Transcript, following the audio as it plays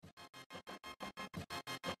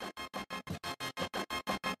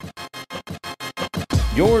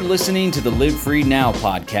You're listening to the Live Free Now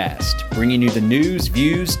podcast, bringing you the news,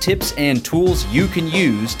 views, tips, and tools you can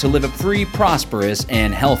use to live a free, prosperous,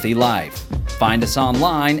 and healthy life. Find us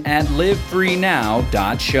online at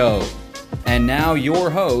livefreenow.show. And now your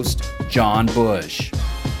host, John Bush.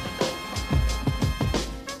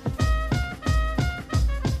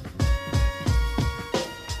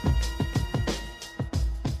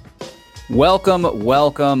 Welcome,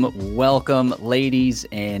 ladies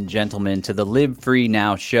and gentlemen, to the Live Free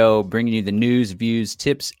Now show, bringing you the news, views,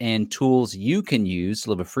 tips, and tools you can use to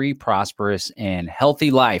live a free, prosperous, and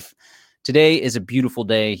healthy life. Today is a beautiful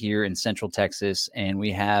day here in Central Texas, and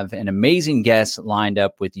we have an amazing guest lined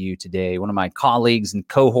up with you today. One of my colleagues and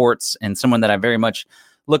cohorts, and someone that I very much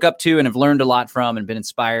look up to and have learned a lot from and been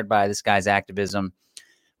inspired by this guy's activism.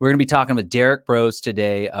 We're going to be talking with Derek Broze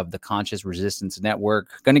today of the Conscious Resistance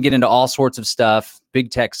Network. Going to get into all sorts of stuff, big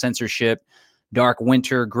tech censorship, dark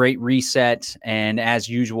winter, great reset. And as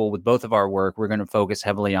usual with both of our work, we're going to focus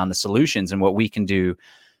heavily on the solutions and what we can do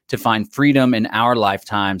to find freedom in our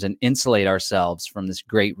lifetimes and insulate ourselves from this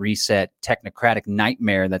great reset technocratic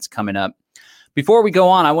nightmare that's coming up. Before we go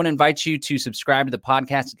on, I want to invite you to subscribe to the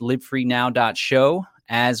podcast at livefreenow.show,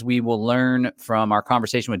 as we will learn from our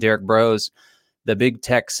conversation with Derek Broze. The big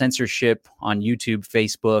tech censorship on YouTube,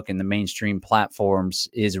 Facebook, and the mainstream platforms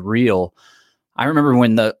is real. I remember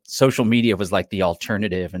when the social media was like the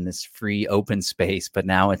alternative in this free open space, but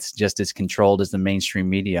now it's just as controlled as the mainstream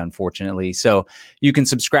media, unfortunately. So you can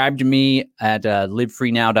subscribe to me at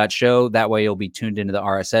livefreenow.show. That way you'll be tuned into the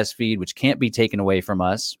RSS feed, which can't be taken away from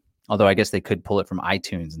us. Although I guess they could pull it from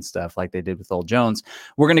iTunes and stuff like they did with old Jones.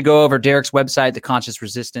 We're going to go over Derek's website,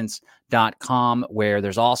 theconsciousresistance.com, where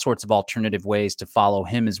there's all sorts of alternative ways to follow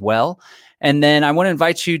him as well. And then I want to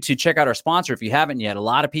invite you to check out our sponsor if you haven't yet. A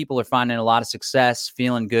lot of people are finding a lot of success,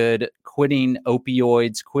 feeling good, quitting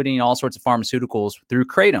opioids, quitting all sorts of pharmaceuticals through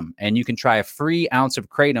Kratom. And you can try a free ounce of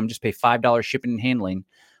Kratom, just pay $5 shipping and handling.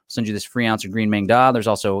 Send you this free ounce of green Maeng Da. There's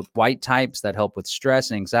also white types that help with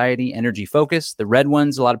stress, anxiety, energy, focus. The red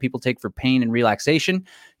ones, a lot of people take for pain and relaxation.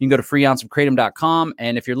 You can go to freeounceofkratom.com.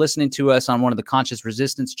 And if you're listening to us on one of the Conscious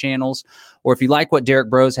Resistance channels, or if you like what Derek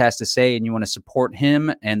Broze has to say and you want to support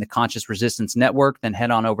him and the Conscious Resistance Network, then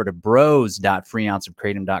head on over to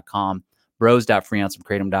broze.freeounceofkratom.com,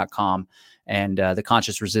 broze.freeounceofkratom.com. And the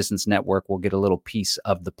Conscious Resistance Network will get a little piece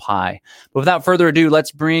of the pie. But without further ado,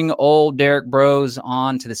 let's bring old Derek Broze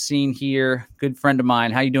on to the scene here. Good friend of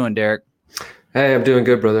mine. How you doing, Derek? Hey, I'm doing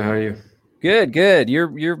good, brother. How are you? Good.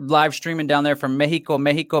 You're live streaming down there from Mexico.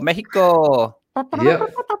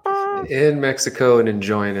 Yep. In Mexico and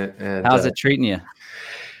enjoying it. And how's it treating you?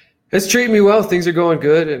 It's treating me well. Things are going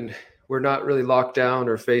good, and we're not really locked down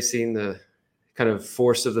or facing the kind of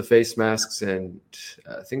force of the face masks, and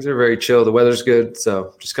things are very chill. The weather's good,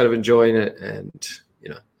 so just kind of enjoying it. And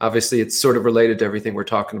obviously it's sort of related to everything we're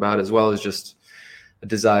talking about, as well as just a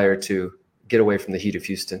desire to get away from the heat of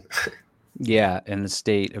Houston. Yeah, and the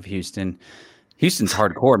state of Houston. Houston's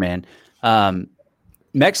hardcore, man.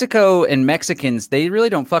 Mexico and Mexicans, they really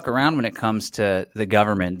don't fuck around when it comes to the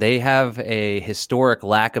government. They have a historic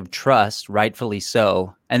lack of trust, rightfully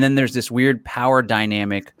so. And then there's this weird power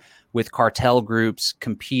dynamic with cartel groups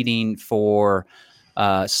competing for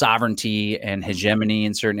sovereignty and hegemony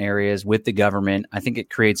in certain areas with the government. I think it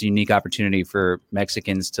creates a unique opportunity for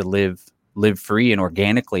Mexicans to live free and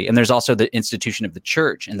organically. And there's also the institution of the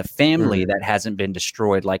church and the family that hasn't been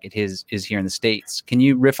destroyed like it is here in the States. Can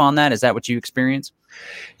you riff on that? Is that what you experience?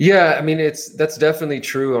 Yeah, I mean, that's definitely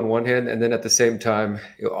true on one hand. And then at the same time,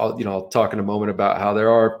 I'll talk in a moment about how there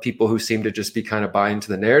are people who seem to just be kind of buying into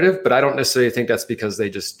the narrative, but I don't necessarily think that's because they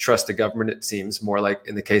just trust the government. It seems more like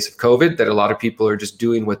in the case of COVID, that a lot of people are just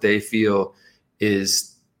doing what they feel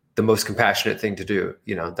is the most compassionate thing to do.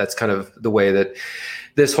 That's kind of the way that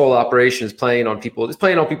this whole operation is playing on people. It's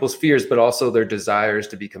playing on people's fears, but also their desires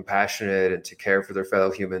to be compassionate and to care for their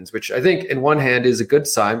fellow humans, which I think in one hand is a good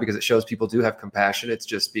sign because it shows people do have compassion. It's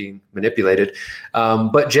just being manipulated.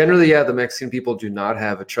 But generally, the Mexican people do not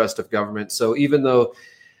have a trust of government. So even though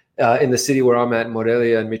in the city where I'm at,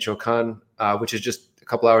 Morelia in Michoacan, which is just a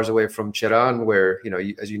couple hours away from Cheran, where,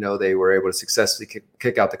 as you know, they were able to successfully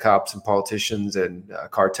kick out the cops and politicians and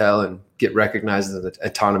cartel and get recognized as an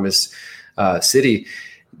autonomous city.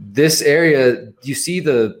 This area, you see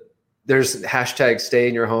there's hashtag stay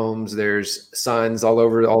in your homes. There's signs all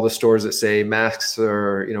over all the stores that say masks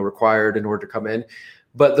are, required in order to come in.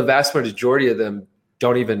 But the vast majority of them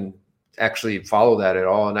don't even actually follow that at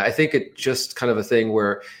all. And I think it's just kind of a thing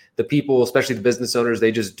where the people, especially the business owners,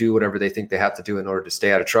 they just do whatever they think they have to do in order to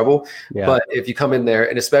stay out of trouble. Yeah. But if you come in there,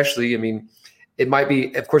 and especially, it might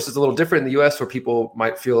be, of course, it's a little different in the US where people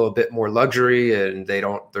might feel a bit more luxury and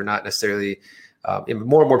they're not necessarily,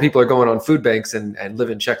 more and more people are going on food banks and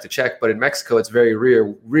living check to check. But in Mexico, it's very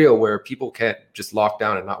real where people can't just lock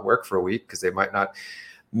down and not work for a week because they might not,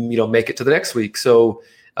 make it to the next week. So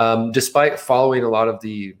despite following a lot of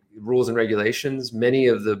the rules and regulations, most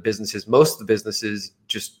of the businesses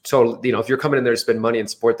just totally, if you're coming in there to spend money and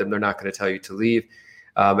support them, they're not going to tell you to leave.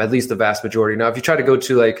 At least the vast majority. Now, if you try to go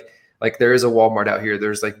to like there is a Walmart out here,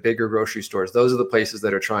 there's like bigger grocery stores. Those are the places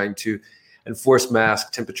that are trying to enforce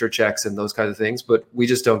mask, temperature checks, and those kinds of things. But we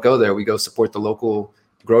just don't go there. We go support the local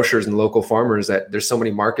grocers and local farmers. That there's so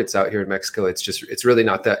many markets out here in Mexico. It's really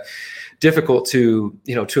not that difficult to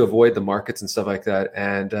avoid the markets and stuff like that.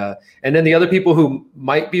 And then the other people who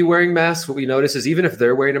might be wearing masks, what we notice is even if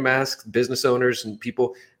they're wearing a mask, business owners and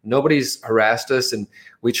people, nobody's harassed us. And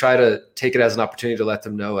we try to take it as an opportunity to let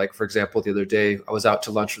them know. Like, for example, the other day I was out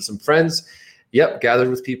to lunch with some friends. Yep. Gathered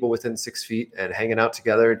with people within 6 feet and hanging out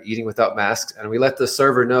together and eating without masks. And we let the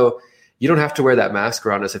server know, you don't have to wear that mask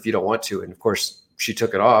around us if you don't want to. And of course she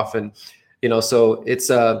took it off. And, so it's,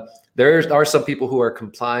 there are some people who are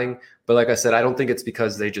complying, but like I said, I don't think it's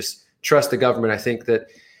because they just trust the government. I think that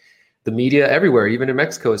the media everywhere, even in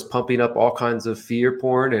Mexico, is pumping up all kinds of fear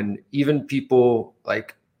porn. And even people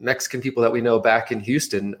like Mexican people that we know back in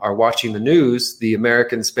Houston are watching the news, the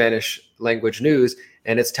American Spanish language news,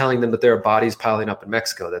 and it's telling them that there are bodies piling up in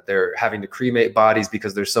Mexico, that they're having to cremate bodies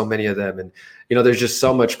because there's so many of them. And, there's just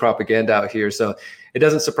so much propaganda out here. So it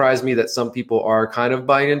doesn't surprise me that some people are kind of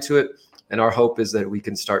buying into it. And our hope is that we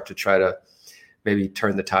can start to try to maybe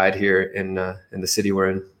turn the tide here in the city we're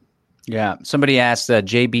in. Yeah. Somebody asked,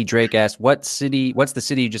 JB Drake asked, what's the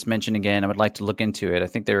city you just mentioned again? I would like to look into it. I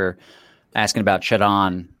think they were asking about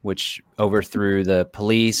Chedan, which overthrew the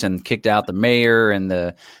police and kicked out the mayor, and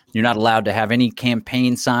you're not allowed to have any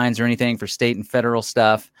campaign signs or anything for state and federal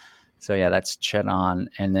stuff. So yeah, that's Chedan.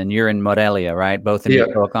 And then you're in Morelia, right? Both in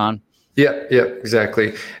Michoacan? Yeah,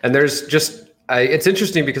 exactly. And there's just, it's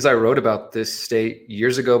interesting because I wrote about this state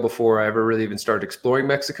years ago before I ever really even started exploring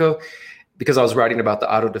Mexico, because I was writing about the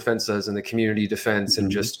autodefensas and the community defense and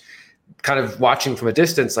just kind of watching from a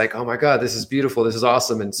distance, like, oh my God, this is beautiful. This is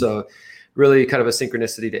awesome. And so really kind of a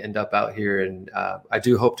synchronicity to end up out here. And I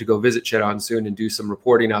do hope to go visit Chedan soon and do some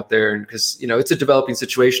reporting out there. And because, it's a developing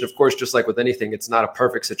situation, of course, just like with anything, it's not a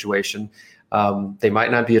perfect situation. They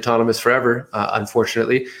might not be autonomous forever,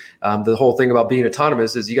 unfortunately. The whole thing about being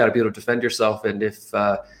autonomous is you got to be able to defend yourself. And if,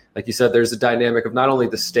 like you said, there's a dynamic of not only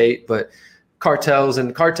the state, but cartels,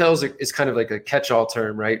 and cartels is kind of like a catch-all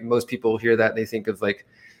term, right? Most people hear that and they think of like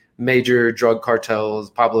major drug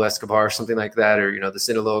cartels, Pablo Escobar, something like that, or, the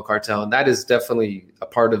Sinaloa cartel. And that is definitely a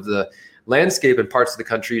part of the landscape in parts of the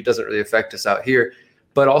country. It doesn't really affect us out here,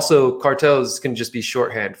 but also cartels can just be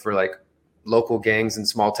shorthand for like local gangs in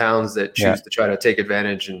small towns that choose to try to take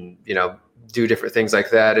advantage and, do different things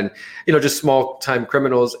like that. And, just small time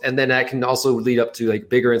criminals. And then that can also lead up to like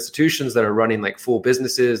bigger institutions that are running like full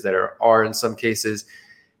businesses that are in some cases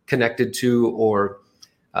connected to or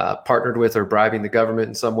partnered with or bribing the government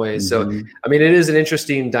in some ways. So, I mean, it is an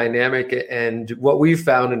interesting dynamic. And what we've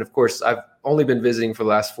found, and of course, I've only been visiting for the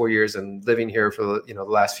last 4 years and living here for, the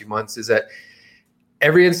last few months, is that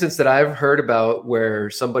every instance that I've heard about where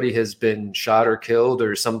somebody has been shot or killed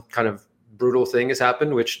or some kind of brutal thing has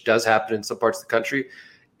happened, which does happen in some parts of the country,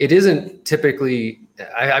 it isn't typically,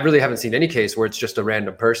 I really haven't seen any case where it's just a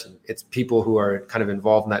random person. It's people who are kind of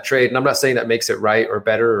involved in that trade. And I'm not saying that makes it right or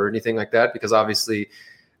better or anything like that, because obviously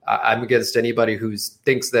I'm against anybody who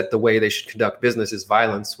thinks that the way they should conduct business is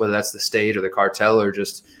violence, whether that's the state or the cartel or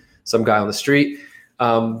just some guy on the street.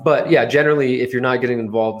 But yeah, generally, if you're not getting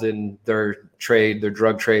involved in their trade, their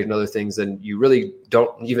drug trade and other things, then you really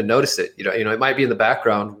don't even notice it. It might be in the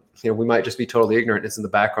background. We might just be totally ignorant. It's in the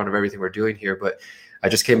background of everything we're doing here. But I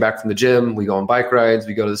just came back from the gym. We go on bike rides.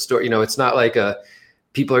 We go to the store. It's not like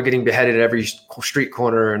people are getting beheaded at every street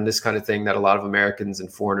corner and this kind of thing that a lot of Americans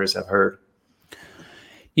and foreigners have heard.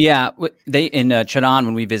 Yeah, they in Chedan,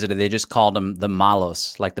 when we visited, they just called them the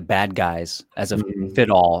malos, like the bad guys, as a fit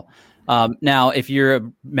all. Now, if you're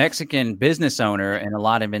a Mexican business owner, in a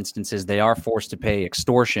lot of instances, they are forced to pay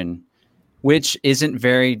extortion, which isn't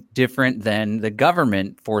very different than the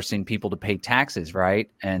government forcing people to pay taxes, right?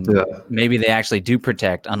 And maybe they actually do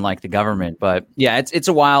protect, unlike the government. But yeah, it's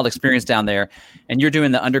a wild experience down there. And you're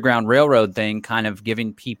doing the Underground Railroad thing, kind of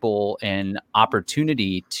giving people an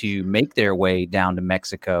opportunity to make their way down to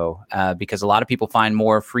Mexico, because a lot of people find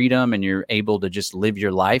more freedom and you're able to just live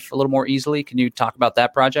your life a little more easily. Can you talk about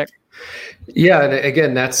that project? Yeah, and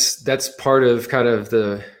again, that's part of kind of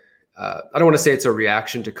the I don't want to say it's a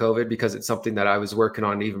reaction to COVID because it's something that I was working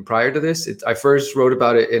on even prior to this. I first wrote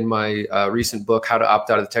about it in my recent book, How to Opt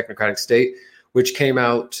Out of the Technocratic State, which came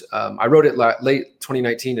out, I wrote it late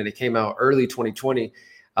 2019 and it came out early 2020,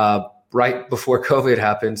 right before COVID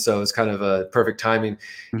happened. So it's kind of a perfect timing.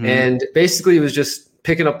 Mm-hmm. And basically it was just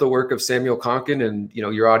picking up the work of Samuel Konkin, and,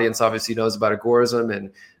 your audience obviously knows about agorism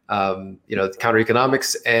and, counter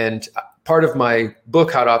economics. And part of my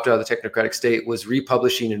book, How to Opt Out of the Technocratic State, was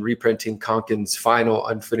republishing and reprinting Konkin's final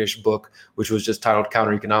unfinished book, which was just titled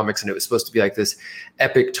Counter Economics. And it was supposed to be like this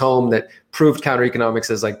epic tome that proved counter economics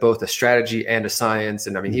as like both a strategy and a science.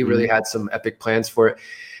 And I mean, he really had some epic plans for it.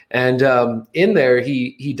 And in there,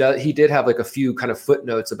 he did have like a few kind of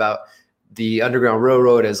footnotes about the Underground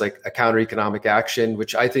Railroad as like a counter economic action,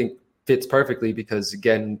 which I think fits perfectly because,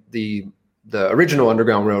 again, the original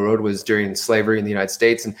Underground Railroad was during slavery in the United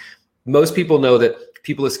States. And most people know that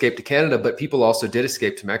people escaped to Canada, but people also did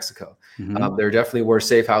escape to Mexico. There definitely were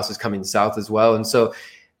safe houses coming south as well. And so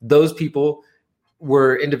those people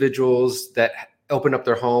were individuals that opened up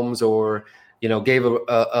their homes or, gave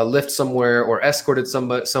a lift somewhere or escorted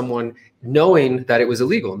someone knowing that it was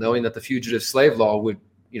illegal, knowing that the fugitive slave law would,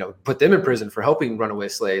 put them in prison for helping runaway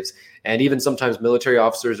slaves. And even sometimes military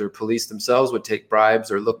officers or police themselves would take bribes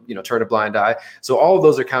or turn a blind eye. So all of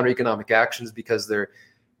those are counter economic actions because they're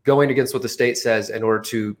going against what the state says in order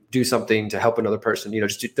to do something to help another person.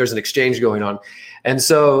 There's an exchange going on. And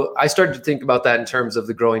so I started to think about that in terms of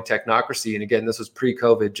the growing technocracy. And again, this was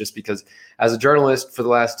pre-COVID, just because as a journalist for the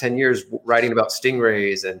last 10 years, writing about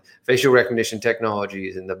stingrays and facial recognition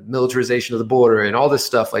technologies and the militarization of the border and all this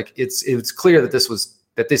stuff, like it's clear that this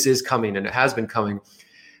is coming and it has been coming.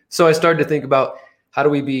 So I started to think about, how do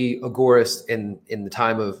we be agorists in the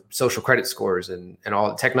time of social credit scores and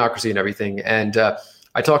all technocracy and everything? And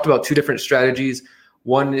I talked about two different strategies.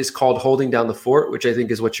 One is called holding down the fort, which I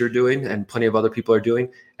think is what you're doing and plenty of other people are doing.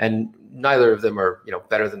 And neither of them are,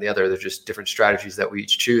 better than the other. They're just different strategies that we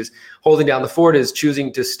each choose. Holding down the fort is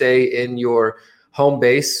choosing to stay in your home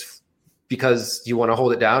base because you want to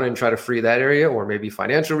hold it down and try to free that area, or maybe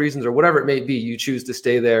financial reasons or whatever it may be. You choose to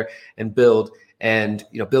stay there and build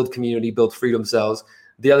community, build freedom cells.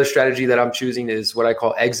 The other strategy that I'm choosing is what I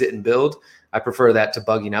call exit and build. I prefer that to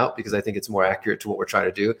bugging out because I think it's more accurate to what we're trying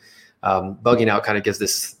to do. Bugging out kind of gives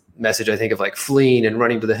this message, I think, of like fleeing and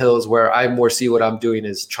running to the hills, where I more see what I'm doing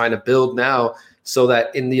is trying to build now so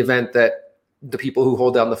that in the event that the people who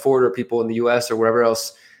hold down the fort or people in the US or wherever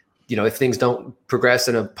else, if things don't progress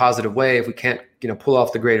in a positive way, if we can't, pull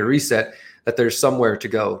off the greater reset, that there's somewhere to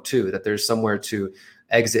go to, that there's somewhere to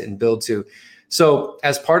exit and build to. So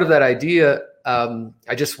as part of that idea,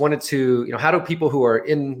 I just wanted to, how do people who are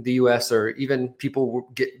in the US or even people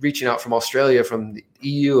reaching out from Australia, from the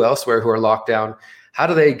EU, elsewhere who are locked down, how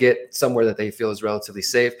do they get somewhere that they feel is relatively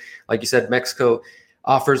safe? Like you said, Mexico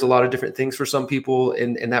offers a lot of different things for some people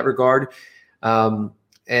in that regard.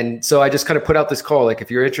 And so I just kind of put out this call, like, if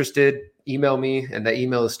you're interested, email me, and that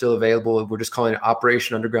email is still available. We're just calling it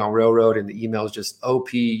Operation Underground Railroad, and the email is just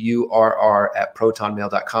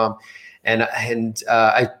opurr@protonmail.com. And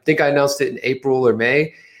I think I announced it in April or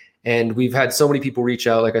May, and we've had so many people reach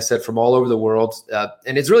out, like I said, from all over the world.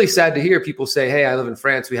 And it's really sad to hear people say, hey, I live in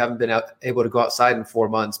France. We haven't been able to go outside in 4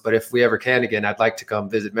 months, but if we ever can again, I'd like to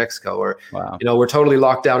come visit Mexico. Or, wow, we're totally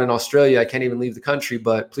locked down in Australia. I can't even leave the country,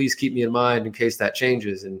 but please keep me in mind in case that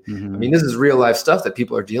changes. And I mean, this is real life stuff that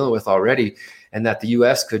people are dealing with already, and that the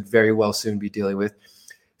US could very well soon be dealing with.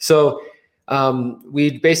 So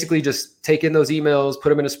we basically just take in those emails, put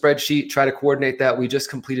them in a spreadsheet, try to coordinate that. We just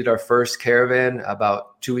completed our first caravan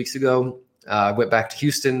about 2 weeks ago. Went back to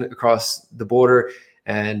Houston across the border,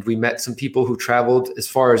 and we met some people who traveled as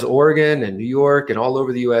far as Oregon and New York and all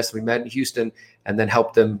over the US. We met in Houston and then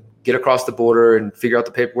helped them get across the border and figure out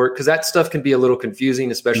the paperwork, because that stuff can be a little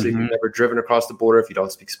confusing, especially if you've never driven across the border, if you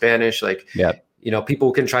don't speak Spanish. Like,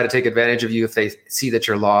 people can try to take advantage of you if they see that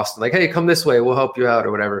you're lost. Like, hey, come this way, we'll help you out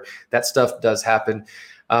or whatever. That stuff does happen,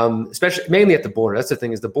 especially mainly at the border. That's the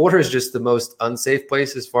thing, is the border is just the most unsafe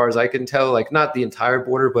place as far as I can tell. Like, not the entire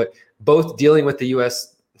border, but both dealing with the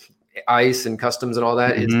U.S. ICE and customs and all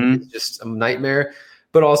that. It's just a nightmare,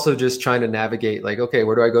 but also just trying to navigate, like, okay,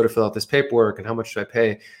 where do I go to fill out this paperwork and how much should I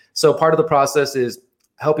pay? So part of the process is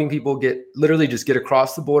helping people get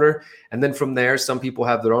across the border. And then from there, some people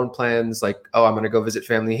have their own plans, like, oh, I'm going to go visit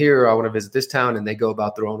family here, or I want to visit this town, and they go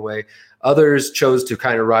about their own way. Others chose to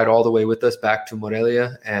kind of ride all the way with us back to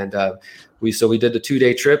Morelia. And we did the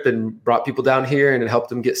 2-day trip and brought people down here and helped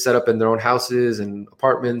them get set up in their own houses and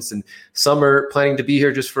apartments. And some are planning to be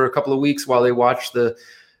here just for a couple of weeks while they watch the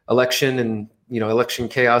election and election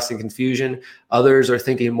chaos and confusion. Others are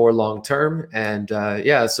thinking more long term. And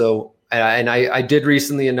so I did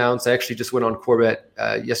recently announce, I actually just went on Corbett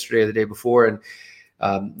yesterday or the day before, and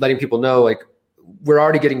letting people know, like, we're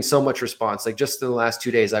already getting so much response. Like, just in the last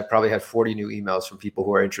 2 days, I've probably had 40 new emails from people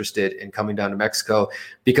who are interested in coming down to Mexico,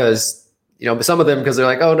 because, some of them, because they're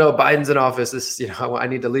like, oh no, Biden's in office. I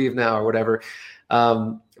need to leave now or whatever.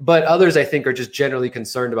 But others, I think, are just generally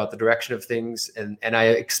concerned about the direction of things. And I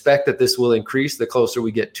expect that this will increase the closer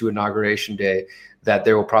we get to Inauguration Day, that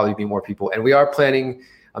there will probably be more people. And we are planning,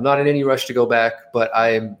 I'm not in any rush to go back, but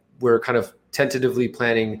we're kind of tentatively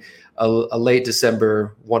planning a late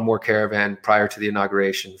December, one more caravan prior to the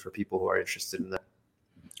inauguration for people who are interested in that.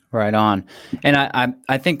 Right on. And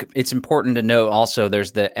I think it's important to note also,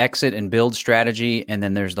 there's the exit and build strategy, and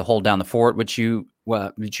then there's the hold down the fort, which you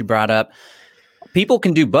brought up. People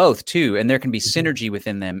can do both too, and there can be synergy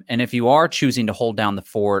within them. And if you are choosing to hold down the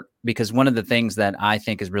fort, because one of the things that I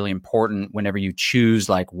think is really important whenever you choose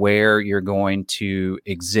like where you're going to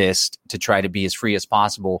exist to try to be as free as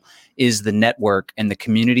possible, is the network and the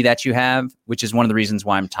community that you have, which is one of the reasons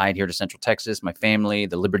why I'm tied here to Central Texas, my family,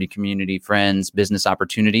 the Liberty community, friends, business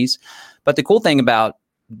opportunities. But the cool thing about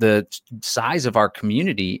the size of our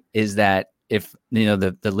community is that if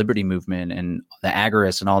the Liberty movement and the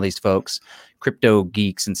Agorist and all these folks, crypto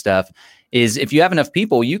geeks and stuff, is if you have enough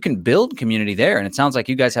people, you can build community there. And it sounds like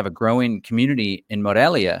you guys have a growing community in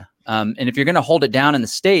Morelia. And if you're going to hold it down in the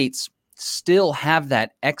States, still have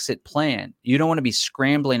that exit plan. You don't want to be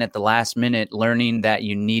scrambling at the last minute, learning that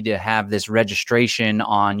you need to have this registration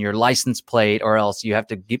on your license plate, or else you have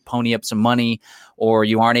to pony up some money, or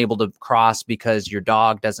you aren't able to cross because your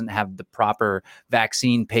dog doesn't have the proper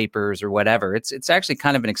vaccine papers or whatever. It's actually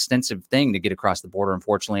kind of an extensive thing to get across the border,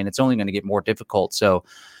 unfortunately, and it's only going to get more difficult. So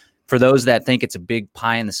for those that think it's a big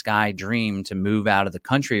pie in the sky dream to move out of the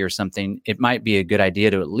country or something, it might be a good idea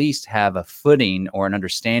to at least have a footing or an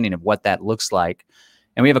understanding of what that looks like.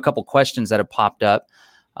 And we have a couple questions that have popped up.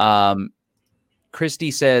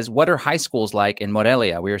 Christy says, what are high schools like in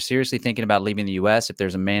Morelia? We are seriously thinking about leaving the U.S. if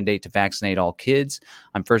there's a mandate to vaccinate all kids.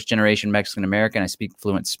 I'm first generation Mexican-American. I speak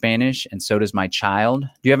fluent Spanish, and so does my child.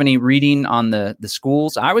 Do you have any reading on the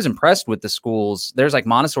schools? I was impressed with the schools. There's like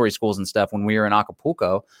Montessori schools and stuff when we were in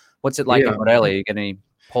Acapulco. What's it like in Morelia? You get any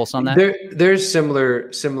pulse on that? There's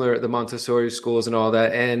similar the Montessori schools and all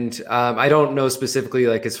that. And I don't know specifically,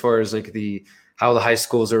 like, as far as like how the high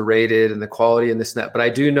schools are rated and the quality and this and that, but I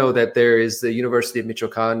do know that there is the University of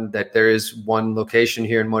Michoacan, that there is one location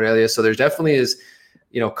here in Morelia. So there definitely is,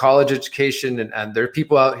 college education, and there are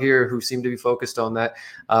people out here who seem to be focused on that.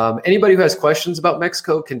 Anybody who has questions about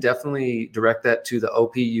Mexico can definitely direct that to the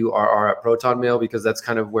OPURR at Proton Mail, because that's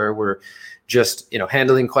kind of where we're just,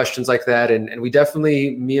 handling questions like that. And we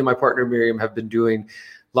definitely, me and my partner Miriam, have been doing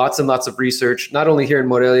lots and lots of research, not only here in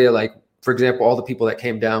Morelia. Like, for example, all the people that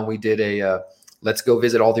came down, we did let's go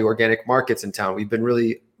visit all the organic markets in town. We've been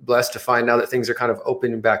really blessed to find now that things are kind of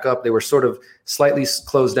opening back up. They were sort of slightly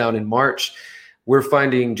closed down in March. We're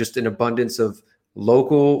finding just an abundance of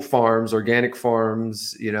local farms, organic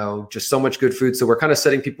farms, just so much good food. So we're kind of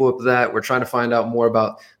setting people up with that. We're trying to find out more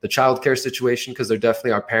about the childcare situation, because there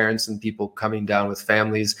definitely are parents and people coming down with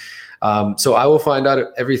families. So I will find out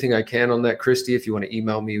everything I can on that, Christy. If you want to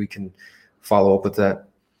email me, we can follow up with that.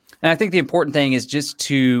 And I think the important thing is just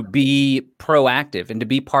to be proactive and to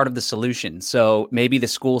be part of the solution. So maybe the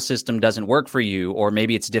school system doesn't work for you, or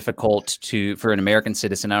maybe it's difficult for an American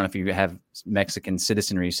citizen. I don't know if you have Mexican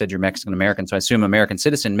citizenry. You said you're Mexican American, so I assume American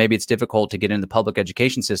citizen. Maybe it's difficult to get into the public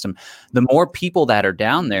education system. The more people that are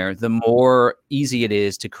down there, the more easy it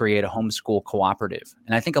is to create a homeschool cooperative.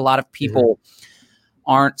 And I think a lot of people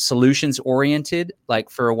aren't solutions oriented,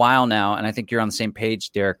 like for a while now. And I think you're on the same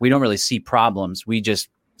page, Derek. We don't really see problems. We just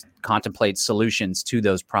contemplate solutions to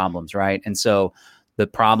those problems, right? And so the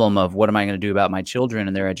problem of what am I going to do about my children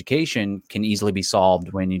and their education can easily be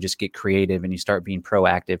solved when you just get creative and you start being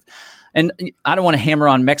proactive. And I don't want to hammer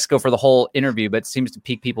on Mexico for the whole interview, but it seems to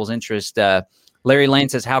pique people's interest. Larry Lane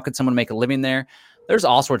says, how could someone make a living there? There's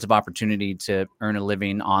all sorts of opportunity to earn a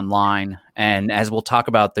living online. And as we'll talk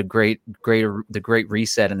about the great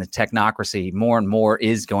reset and the technocracy, more and more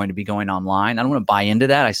is going to be going online. I don't want to buy into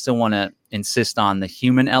that. I still want to insist on the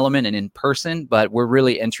human element and in person, but we're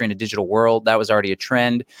really entering a digital world. That was already a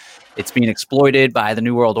trend. It's being exploited by the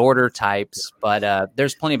New World Order types, but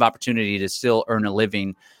there's plenty of opportunity to still earn a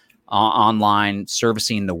living online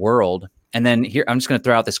servicing the world. And then here, I'm just going to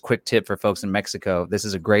throw out this quick tip for folks in Mexico. This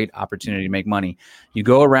is a great opportunity to make money. You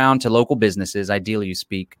go around to local businesses. Ideally, you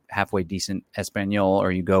speak halfway decent Espanol,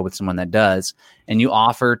 or you go with someone that does, and you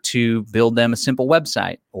offer to build them a simple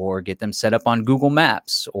website or get them set up on Google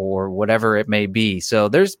Maps or whatever it may be. So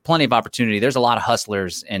there's plenty of opportunity. There's a lot of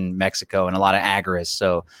hustlers in Mexico and a lot of agorists.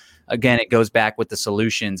 So again, it goes back with the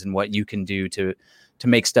solutions and what you can do to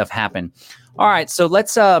make stuff happen. All right, so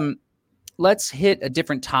let's hit a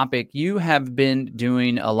different topic. You have been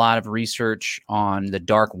doing a lot of research on the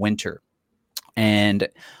dark winter and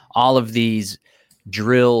all of these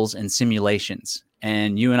drills and simulations.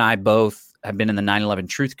 And you and I both have been in the 9/11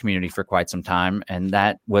 truth community for quite some time. And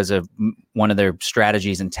that was one of their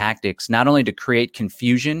strategies and tactics, not only to create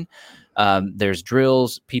confusion. There's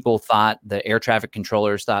drills. People thought, the air traffic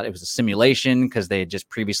controllers thought it was a simulation because they had just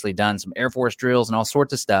previously done some Air Force drills and all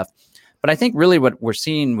sorts of stuff. But I think really what we're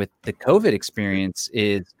seeing with the COVID experience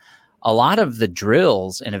is a lot of the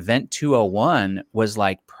drills in Event 201 was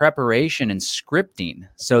like preparation and scripting.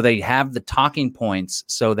 So they have the talking points,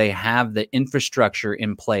 so they have the infrastructure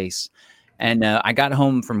in place. And I got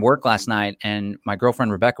home from work last night, and my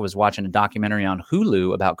girlfriend Rebecca was watching a documentary on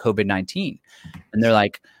Hulu about COVID-19. And they're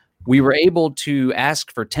like, we were able to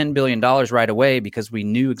ask for $10 billion right away because we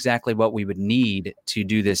knew exactly what we would need to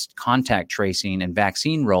do this contact tracing and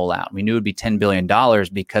vaccine rollout. We knew it would be $10 billion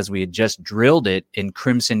because we had just drilled it in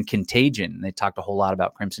Crimson Contagion. They talked a whole lot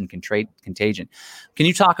about Crimson Contagion. Can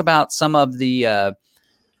you talk about some of the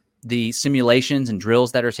simulations and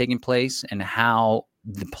drills that are taking place and how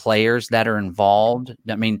the players that are involved?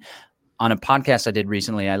 I mean, on a podcast I did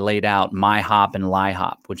recently, I laid out MIHOP and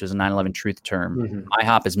LIHOP, which is a 9/11 truth term. Mm-hmm.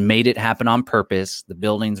 MIHOP has made it happen on purpose. The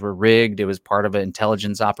buildings were rigged. It was part of an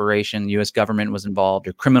intelligence operation. The U.S. government was involved,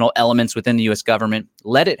 or criminal elements within the U.S. government.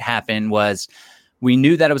 Let it happen was, we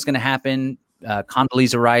knew that it was going to happen.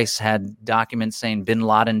 Condoleezza Rice had documents saying bin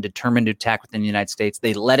Laden determined to attack within the United States.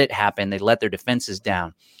 They let it happen. They let their defenses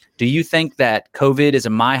down. Do you think that COVID is a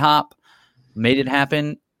MIHOP, made it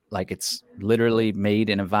happen? Like it's literally made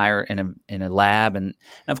in a lab, and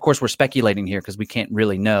of course we're speculating here because we can't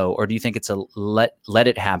really know. Or do you think it's a let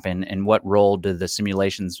it happen? And what role do the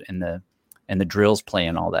simulations and the drills play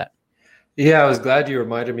in all that? Yeah, I was glad you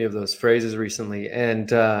reminded me of those phrases recently,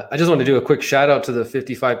 and I just want to do a quick shout out to the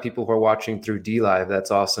 55 people who are watching through DLive.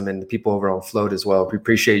 That's awesome, and the people over on Float as well. We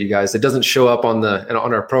appreciate you guys. It doesn't show up on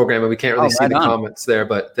our program, and we can't really see the comments there.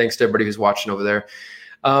 But thanks to everybody who's watching over there.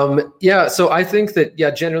 So I think that,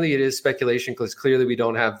 generally it is speculation because clearly we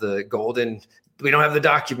don't have the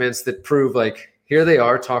documents that prove, like, here they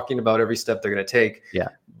are talking about every step they're going to take. Yeah.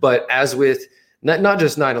 But as with not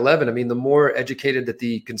just 9/11, I mean, the more educated that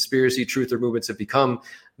the conspiracy truther movements have become,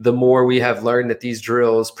 the more we have learned that these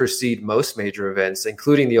drills precede most major events,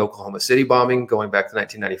 including the Oklahoma City bombing going back to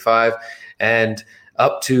 1995 and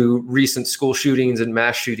up to recent school shootings and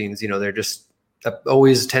mass shootings. They're just,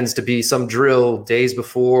 always tends to be some drill days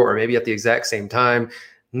before or maybe at the exact same time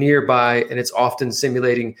nearby, and it's often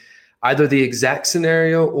simulating either the exact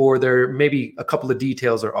scenario or there maybe a couple of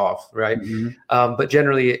details are off, right? Mm-hmm. But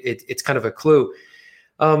generally it's kind of a clue.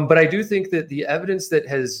 But I do think that the evidence that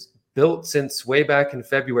has built since way back in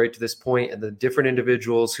February to this point, and the different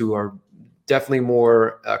individuals who are definitely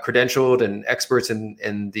more credentialed and experts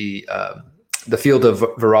in the field of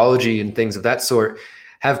virology and things of that sort,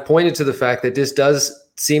 have pointed to the fact that this does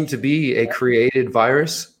seem to be a created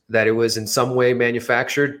virus, that it was in some way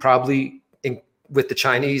manufactured, probably with the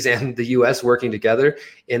Chinese and the US working together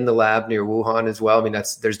in the lab near Wuhan as well. I mean,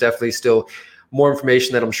 there's definitely still more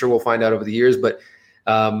information that I'm sure we'll find out over the years, but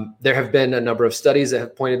there have been a number of studies that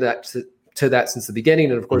have pointed to that since the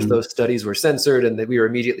beginning. And of course, those studies were censored, and we were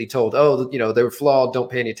immediately told, they were flawed,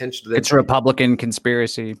 don't pay any attention to them. It's a Republican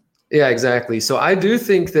conspiracy. Yeah, exactly. So I do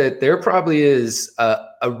think that there probably is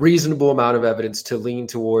a reasonable amount of evidence to lean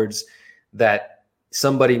towards that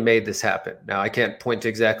somebody made this happen. Now, I can't point to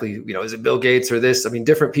exactly, is it Bill Gates or this? I mean,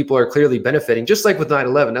 different people are clearly benefiting, just like with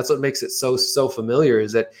 9/11. That's what makes it so familiar,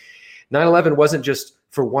 is that 9/11 wasn't just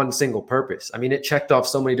for one single purpose. I mean, it checked off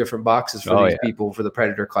so many different boxes for these people, for the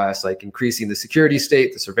Predator class, like increasing the security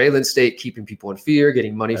state, the surveillance state, keeping people in fear,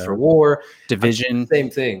 getting money for war. Division. Same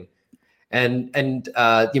thing. And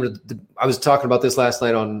I was talking about this last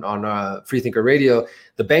night on Freethinker Radio.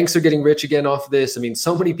 The banks are getting rich again off of this. I mean,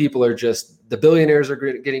 so many people are just, the billionaires are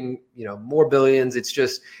getting, more billions.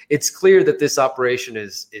 It's clear that this operation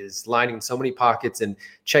is lining so many pockets and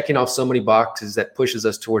checking off so many boxes that pushes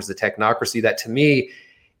us towards the technocracy that, to me,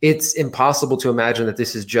 it's impossible to imagine that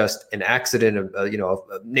this is just an accident of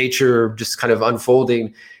nature just kind of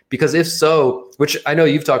unfolding. Because if so, which I know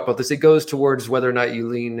you've talked about this, it goes towards whether or not you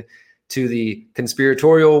lean to the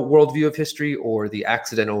conspiratorial worldview of history or the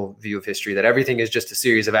accidental view of history, that everything is just a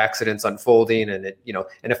series of accidents unfolding. And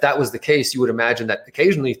and if that was the case, you would imagine that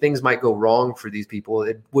occasionally things might go wrong for these people.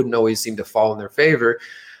 It wouldn't always seem to fall in their favor.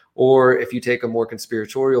 Or if you take a more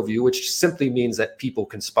conspiratorial view, which simply means that people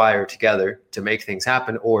conspire together to make things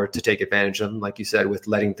happen or to take advantage of them, like you said, with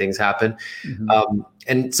letting things happen.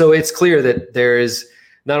 And so it's clear that there is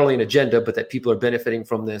not only an agenda, but that people are benefiting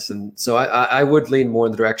from this. And so I would lean more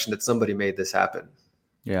in the direction that somebody made this happen.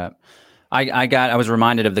 Yeah. I was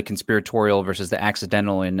reminded of the conspiratorial versus the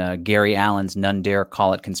accidental in Gary Allen's None Dare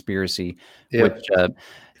Call It Conspiracy, which,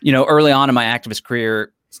 early on in my activist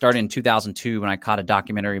career, started in 2002 when I caught a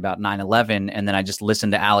documentary about 9/11, and then I just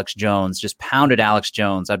listened to Alex Jones, just pounded Alex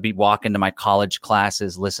Jones. I'd be walking to my college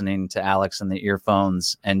classes listening to Alex in the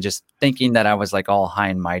earphones and just thinking that I was like all high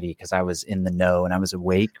and mighty because I was in the know and I was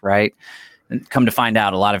awake, right? And come to find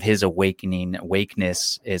out, a lot of his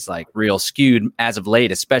awakeness is like real skewed as of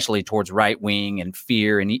late, especially towards right wing and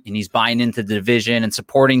fear. And he's buying into the division and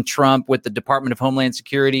supporting Trump with the Department of Homeland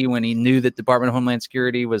Security when he knew that the Department of Homeland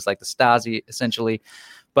Security was like the Stasi, essentially.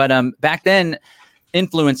 But back then,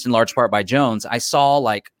 influenced in large part by Jones, I saw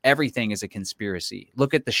like everything is a conspiracy.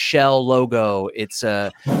 Look at the Shell logo. It's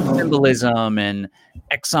a symbolism and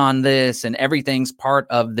Exxon this, and everything's part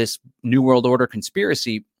of this New World Order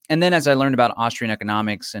conspiracy. And then as I learned about Austrian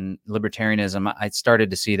economics and libertarianism, I started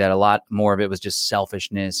to see that a lot more of it was just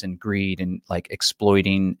selfishness and greed and like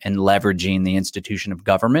exploiting and leveraging the institution of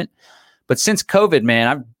government. But since COVID, man,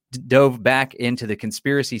 I've dove back into the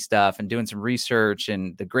conspiracy stuff and doing some research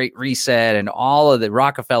and the Great Reset and all of the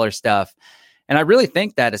Rockefeller stuff. And I really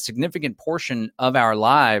think that a significant portion of our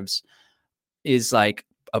lives is like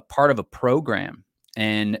a part of a program,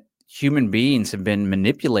 and human beings have been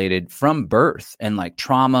manipulated from birth, and like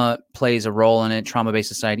trauma plays a role in it, trauma-based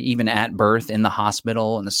society, even at birth in the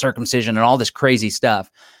hospital and the circumcision and all this crazy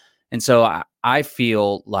stuff. And so I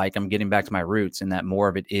feel like I'm getting back to my roots and that more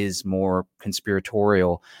of it is more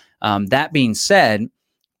conspiratorial. That being said,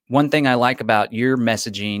 one thing I like about your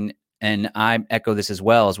messaging, and I echo this as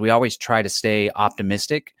well, is we always try to stay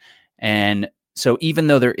optimistic. And so even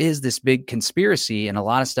though there is this big conspiracy and a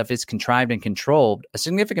lot of stuff is contrived and controlled, a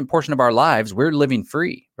significant portion of our lives, we're living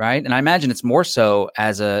free, right? And I imagine it's more so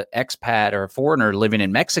as a expat or a foreigner living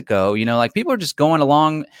in Mexico, like people are just going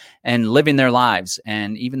along and living their lives.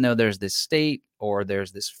 And even though there's this state or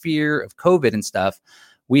there's this fear of COVID and stuff,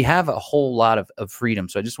 we have a whole lot of freedom.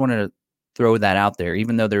 So I just wanted to throw that out there,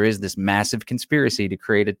 even though there is this massive conspiracy to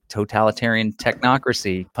create a totalitarian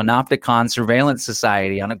technocracy, panopticon surveillance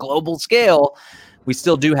society on a global scale, we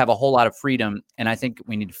still do have a whole lot of freedom. And I think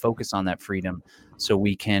we need to focus on that freedom so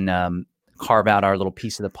we can carve out our little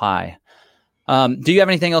piece of the pie. Do you have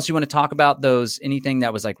anything else you want to talk about? Anything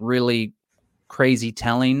that was like really crazy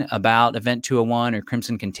telling about Event 201 or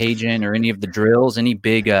Crimson Contagion or any of the drills? Any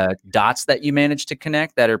big dots that you managed to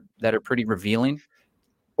connect that are pretty revealing?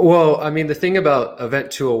 Well, I mean, the thing about Event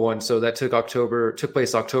 201, so that took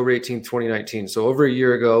place October 18th, 2019. So over a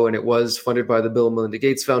year ago, and it was funded by the Bill and Melinda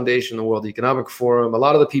Gates Foundation, the World Economic Forum, a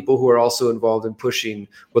lot of the people who are also involved in pushing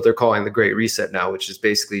what they're calling the Great Reset now, which is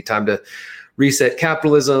basically time to reset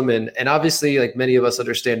capitalism. And obviously, like many of us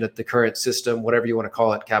understand that the current system, whatever you want to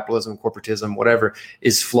call it, capitalism, corporatism, whatever,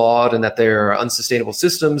 is flawed, and that there are unsustainable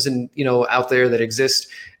systems out there that exist.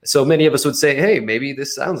 So many of us would say, hey, maybe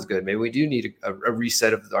this sounds good. Maybe we do need a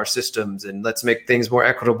reset of our systems, and let's make things more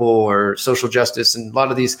equitable, or social justice, and a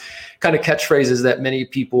lot of these kind of catchphrases that many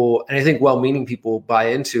people, and I think well-meaning people, buy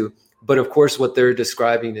into. But of course, what they're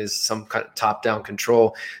describing is some kind of top-down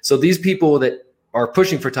control. So these people that are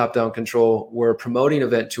pushing for top-down control were promoting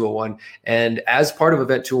Event 201. And as part of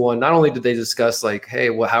Event 201, not only did they discuss like, hey,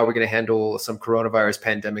 well, how are we going to handle some coronavirus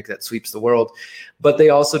pandemic that sweeps the world, but they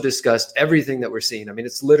also discussed everything that we're seeing. I mean,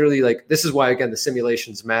 it's literally like, this is why, again, the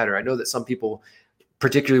simulations matter. I know that some people,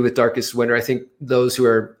 particularly with Darkest Winter, I think those who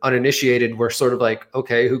are uninitiated were sort of like,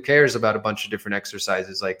 okay, who cares about a bunch of different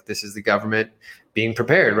exercises? Like, this is the government being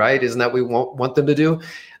prepared, right? Isn't that what we want them to do?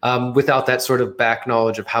 Without that sort of back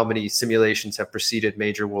knowledge of how many simulations have preceded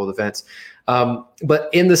major world events. But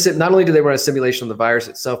in not only did they run a simulation on the virus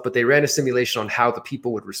itself, but they ran a simulation on how the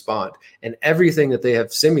people would respond. And everything that they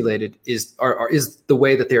have simulated is the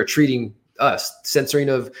way that they are treating us, censoring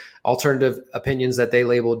of alternative opinions that they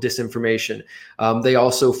label disinformation. They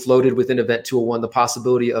also floated within Event 201 the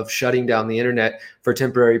possibility of shutting down the internet for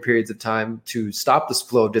temporary periods of time to stop this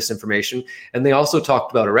flow of disinformation. And they also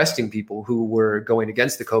talked about arresting people who were going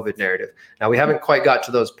against the COVID narrative. Now, we haven't quite got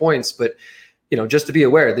to those points, but just to be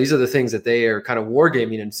aware, these are the things that they are kind of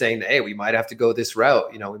wargaming and saying, hey, we might have to go this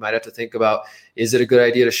route. We might have to think about, is it a good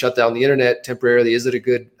idea to shut down the internet temporarily? Is it a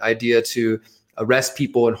good idea to arrest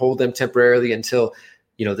people and hold them temporarily until,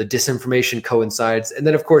 the disinformation coincides? And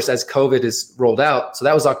then, of course, as COVID is rolled out, so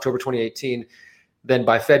that was October 2018. Then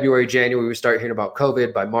by February, January, we start hearing about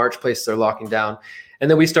COVID. By March, places are locking down.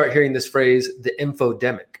 And then we start hearing this phrase, the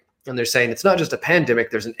infodemic. And they're saying it's not just a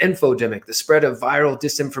pandemic, there's an infodemic, the spread of viral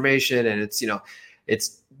disinformation. And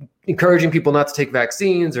it's encouraging people not to take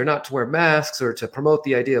vaccines or not to wear masks or to promote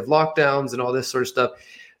the idea of lockdowns and all this sort of stuff.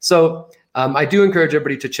 So I do encourage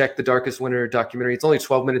everybody to check the Darkest Winter documentary. It's only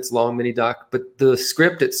 12 minutes long, mini doc, but the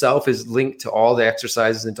script itself is linked to all the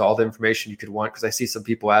exercises and to all the information you could want. Because I see some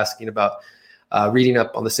people asking about reading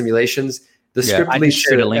up on the simulations. The script links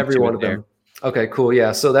to every one of them. Okay, cool.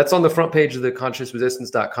 Yeah. So that's on the front page of the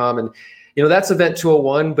consciousresistance.com. And, that's Event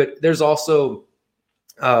 201, but there's also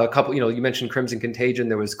a couple, you mentioned Crimson Contagion,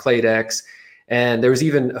 there was Cladex, and there was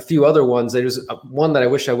even a few other ones. There's one that I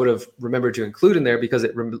wish I would have remembered to include in there because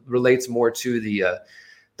it relates more to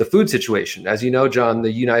the food situation. As you know, John,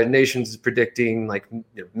 the United Nations is predicting like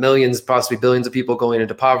millions, possibly billions of people going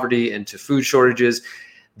into poverty, into food shortages.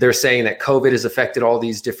 They're saying that COVID has affected all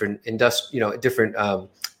these different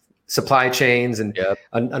supply chains, and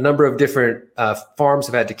a number of different farms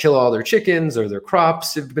have had to kill all their chickens, or their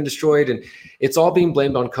crops have been destroyed. And it's all being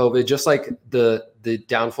blamed on COVID, just like the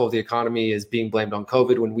downfall of the economy is being blamed on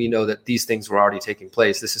COVID, when we know that these things were already taking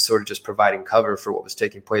place. This is sort of just providing cover for what was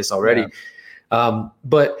taking place already.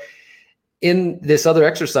 But in this other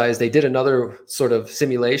exercise, they did another sort of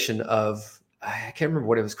simulation of, I can't remember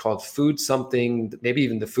what it was called, food something, maybe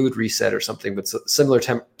even the food reset or something, but similar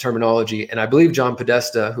terminology. And I believe John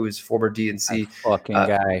Podesta, who is former DNC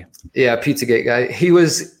guy, Pizzagate guy, he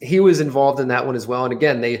was involved in that one as well. And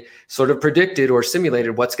again, they sort of predicted or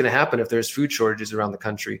simulated what's going to happen if there's food shortages around the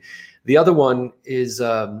country. The other one is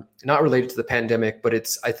not related to the pandemic, but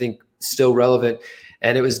it's, I think, still relevant.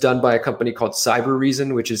 And it was done by a company called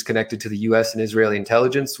Cybereason, which is connected to the US and Israeli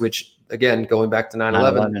intelligence, which, again, going back to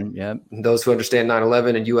 9/11, those who understand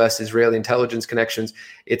 9/11 and US Israeli intelligence connections,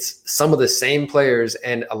 it's some of the same players.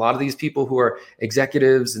 And a lot of these people who are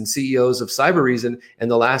executives and CEOs of Cybereason in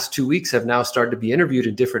the last 2 weeks have now started to be interviewed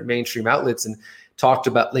in different mainstream outlets and talked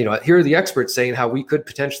about, here are the experts saying how we could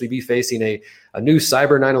potentially be facing a new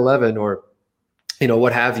cyber 9/11 or,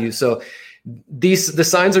 what have you. So the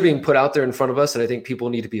signs are being put out there in front of us, and I think people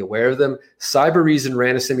need to be aware of them. Cybereason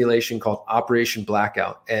ran a simulation called Operation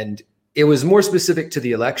Blackout, and it was more specific to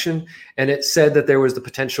the election. And it said that there was the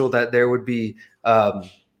potential that there would be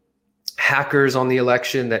hackers on the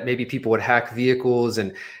election, that maybe people would hack vehicles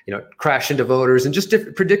and crash into voters, and just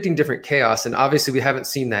predicting different chaos. And obviously, we haven't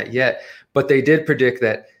seen that yet, but they did predict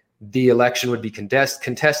that the election would be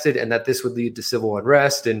contested, and that this would lead to civil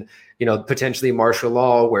unrest and potentially martial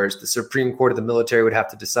law, whereas the Supreme Court of the military would have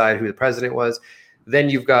to decide who the president was. Then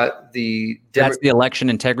you've got that's the Election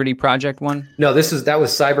Integrity Project one? No, that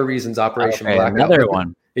was Cybereason's Operation Blackout. Another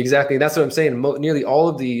one. Exactly. That's what I'm saying. Nearly all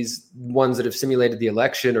of these ones that have simulated the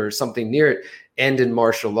election or something near it end in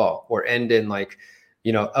martial law, or end in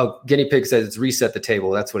Guinea Pig says it's reset the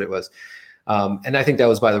table. That's what it was. And I think that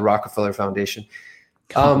was by the Rockefeller Foundation.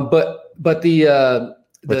 But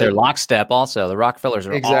their lockstep also. The Rockefellers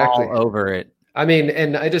are all over it. I mean,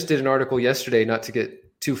 and I just did an article yesterday, not to get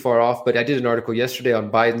too far off, but I did an article yesterday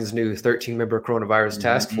on Biden's new 13-member coronavirus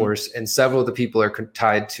task force, and several of the people are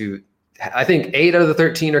tied to, I think 8 out of the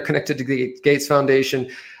 13 are connected to the Gates Foundation.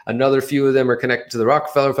 Another few of them are connected to the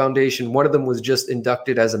Rockefeller Foundation. One of them was just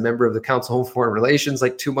inducted as a member of the Council on Foreign Relations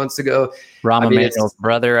like 2 months ago. Rahm Emanuel's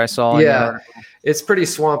brother, I saw. Yeah, it's pretty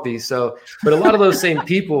swampy. So, but a lot of those same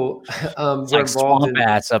people were like involved in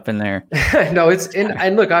bats up in there. No, it's in.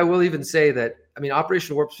 And look, I will even say that,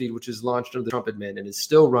 Operation Warp Speed, which is launched under the Trump admin and is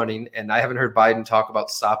still running, and I haven't heard Biden talk about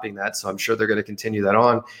stopping that, so I'm sure they're going to continue that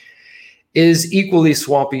on, is equally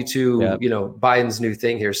swampy to, Biden's new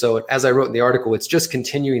thing here. So as I wrote in the article, it's just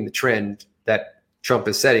continuing the trend that Trump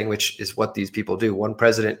is setting, which is what these people do. One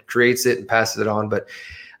president creates it and passes it on. But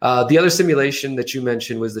the other simulation that you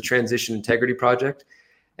mentioned was the Transition Integrity Project.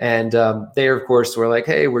 And they, of course, were like,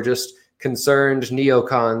 hey, we're just concerned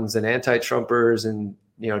neocons and anti-Trumpers and,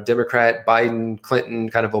 Democrat, Biden, Clinton,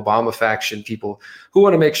 kind of Obama faction people who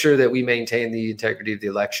want to make sure that we maintain the integrity of the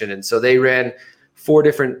election. And so they ran 4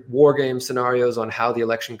 different war game scenarios on how the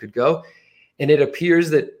election could go. And it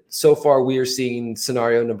appears that so far we are seeing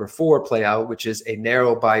scenario number 4 play out, which is a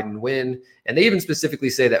narrow Biden win. And they even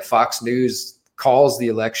specifically say that Fox News calls the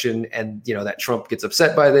election and, that Trump gets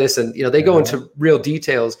upset by this. And, they go into real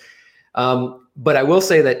details. But I will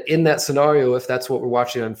say that in that scenario, if that's what we're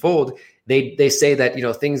watching unfold, they say that, you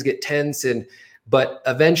know, things get tense, but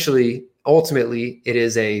eventually, ultimately, it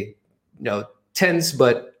is a, you know, tense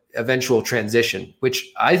but eventual transition,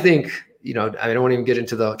 which I think, you know, I don't want to even get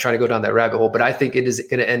into trying to go down that rabbit hole, but I think it is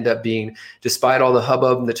going to end up being, despite all the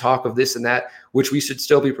hubbub and the talk of this and that, which we should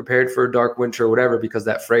still be prepared for a dark winter or whatever, because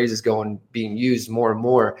that phrase is being used more and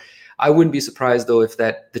more. I wouldn't be surprised though if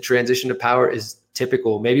the transition to power is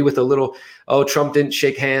typical, maybe with a little, oh, Trump didn't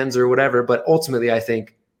shake hands or whatever. But ultimately, I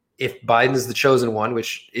think if Biden is the chosen one,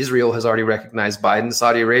 which Israel has already recognized Biden,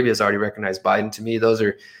 Saudi Arabia has already recognized Biden. To me, those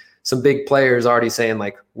are some big players already saying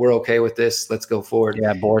like, we're okay with this. Let's go forward.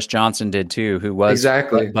 Yeah, Boris Johnson did too, who was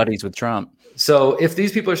exactly buddies with Trump. So if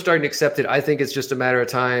these people are starting to accept it, I think it's just a matter of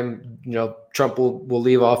time. You know, Trump will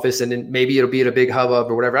leave office, and then maybe it'll be at a big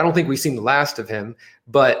hubbub or whatever. I don't think we've seen the last of him,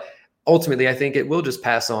 but ultimately, I think it will just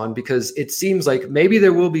pass on, because it seems like maybe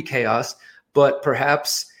there will be chaos, but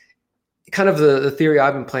perhaps kind of the theory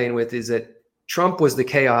I've been playing with is that Trump was the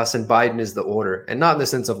chaos and Biden is the order, and not in the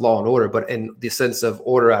sense of law and order, but in the sense of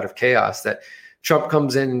order out of chaos, that Trump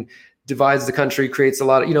comes in, divides the country, creates a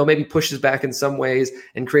lot of, you know, maybe pushes back in some ways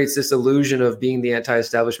and creates this illusion of being the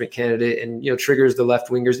anti-establishment candidate, and, you know, triggers the left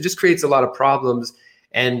wingers. It just creates a lot of problems.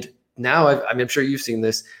 And now I'm sure you've seen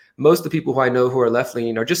this. Most of the people who I know who are left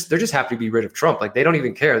leaning they're just happy to be rid of Trump. Like, they don't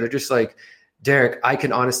even care. They're just like, Derek, I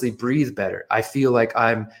can honestly breathe better. I feel like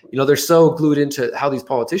they're so glued into how these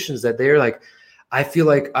politicians that they're like, I feel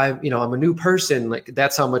like I'm a new person. Like,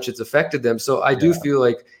 that's how much it's affected them. So I do feel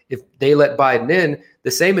like if they let Biden in,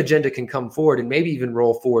 the same agenda can come forward and maybe even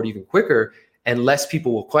roll forward even quicker, and less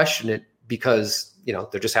people will question it because, you know,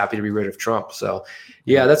 they're just happy to be rid of Trump. So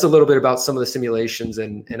yeah, that's a little bit about some of the simulations.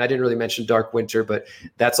 And I didn't really mention dark winter, but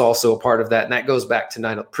that's also a part of that. And that goes back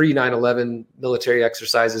to pre 9/11 military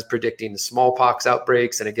exercises predicting the smallpox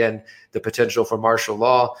outbreaks. And again, the potential for martial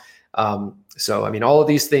law. So, I mean, all of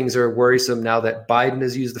these things are worrisome now that Biden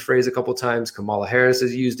has used the phrase a couple of times. Kamala Harris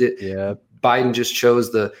has used it. Yeah. Biden just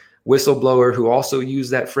chose the whistleblower who also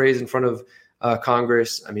used that phrase in front of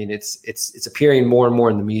Congress. I mean, it's appearing more and more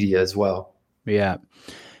in the media as well. Yeah.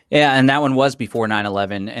 Yeah. And that one was before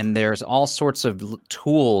 9/11. And there's all sorts of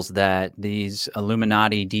tools that these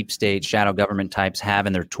Illuminati, deep state, shadow government types have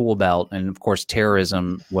in their tool belt. And of course,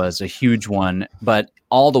 terrorism was a huge one. But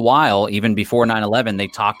all the while, even before 9/11, they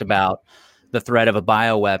talked about the threat of a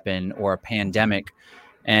bioweapon or a pandemic.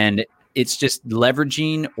 And it's just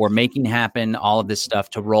leveraging or making happen all of this stuff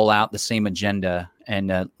to roll out the same agenda. And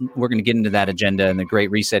we're going to get into that agenda and the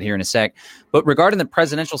Great Reset here in a sec. But regarding the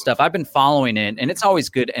presidential stuff, I've been following it, and it's always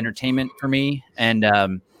good entertainment for me. And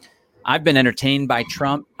I've been entertained by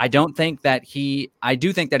Trump. I do think that he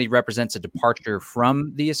represents a departure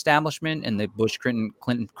from the establishment and the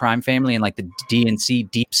Bush-Clinton crime family and like the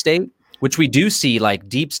DNC deep state, which we do see like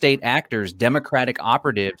deep state actors, Democratic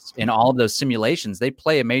operatives in all of those simulations. They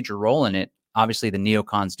play a major role in it. Obviously, the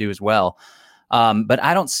neocons do as well. But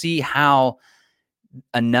I don't see how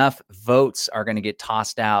enough votes are going to get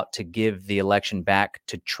tossed out to give the election back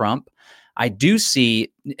to Trump. I do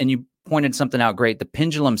see, and you pointed something out great, the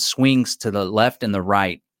pendulum swings to the left and the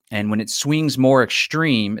right. And when it swings more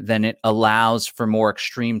extreme, then it allows for more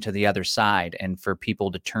extreme to the other side and for people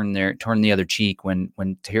to turn the other cheek when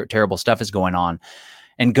terrible stuff is going on.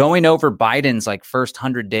 And going over Biden's like first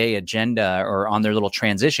 100-day agenda or on their little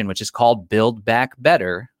transition, which is called Build Back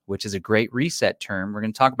Better, which is a great reset term. We're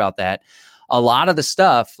going to talk about that. A lot of the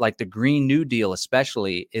stuff, like the Green New Deal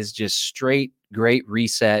especially, is just straight great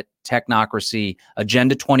reset, technocracy,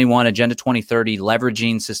 Agenda 21, Agenda 2030,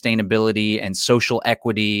 leveraging sustainability and social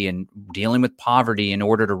equity and dealing with poverty in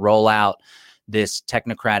order to roll out this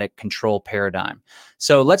technocratic control paradigm.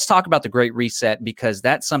 So let's talk about the Great Reset, because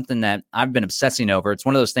that's something that I've been obsessing over. It's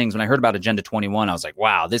one of those things, when I heard about Agenda 21, I was like,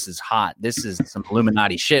 wow, this is hot. This is some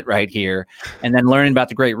Illuminati shit right here. And then learning about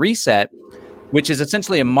the Great Reset, which is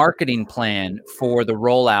essentially a marketing plan for the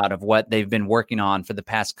rollout of what they've been working on for the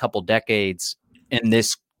past couple decades in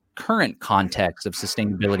this current context of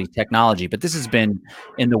sustainability technology. But this has been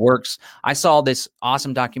in the works. I saw this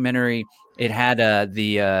awesome documentary. It had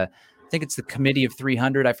I think it's the Committee of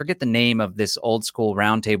 300. I forget the name of this old school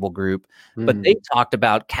roundtable group, but they talked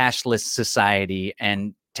about cashless society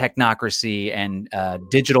and technocracy and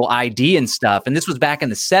digital ID and stuff. And this was back in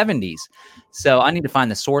the 70s. So I need to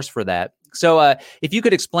find the source for that. So if you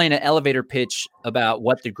could explain an elevator pitch about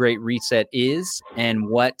what the Great Reset is and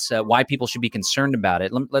why people should be concerned about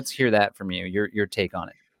it. Let's hear that from you, your take on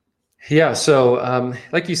it. Yeah. So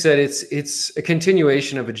like you said, it's a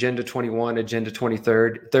continuation of Agenda 21, Agenda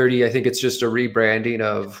 2030. I think it's just a rebranding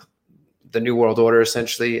of the New World Order,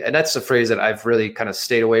 essentially. And that's a phrase that I've really kind of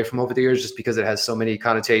stayed away from over the years, just because it has so many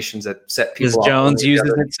connotations that set people off. Because Jones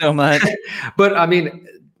uses it so much. But I mean,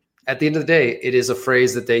 at the end of the day, it is a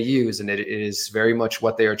phrase that they use, and it is very much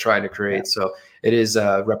what they are trying to create. Yeah. So it is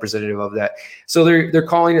representative of that. So they're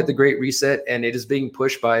calling it the Great Reset, and it is being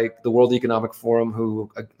pushed by the World Economic Forum, who,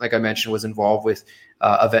 like I mentioned, was involved with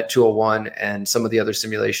Event 201 and some of the other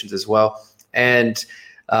simulations as well. And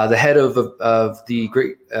the head of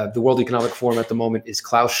the World Economic Forum at the moment is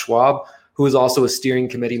Klaus Schwab, who is also a steering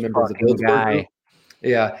committee member of the Bilderberg Group.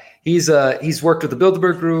 Yeah, he's worked with the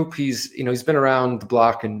Bilderberg Group. He's been around the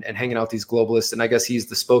block and hanging out with these globalists, and I guess he's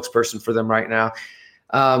the spokesperson for them right now.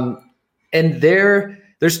 And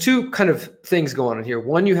there's two kind of things going on here.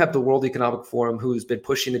 One, you have the World Economic Forum, who's been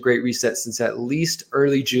pushing the Great Reset since at least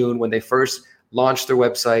early June, when they first launched their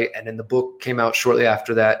website, and then the book came out shortly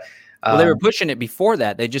after that. Well, they were pushing it before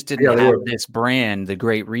that. They just didn't have this brand, the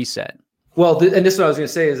Great Reset. Well, and this is what I was going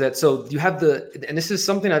to say, is that, so you have and this is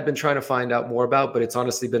something I've been trying to find out more about, but it's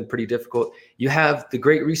honestly been pretty difficult. You have the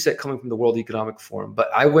Great Reset coming from the World Economic Forum, but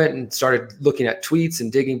I went and started looking at tweets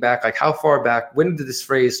and digging back, like how far back, when did this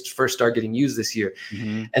phrase first start getting used this year?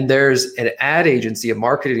 Mm-hmm. And there's an ad agency, a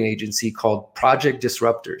marketing agency called Project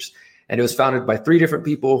Disruptors. And it was founded by 3 different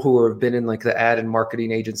people who have been in like the ad and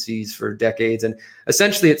marketing agencies for decades. And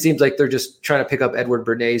essentially, it seems like they're just trying to pick up Edward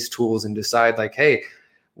Bernays' tools and decide, like, hey,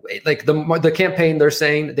 like the campaign, they're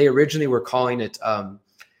saying they originally were calling it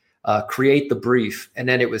Create the Brief, and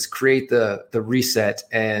then it was Create the Reset,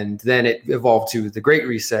 and then it evolved to the Great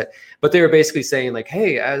Reset. But they were basically saying, like,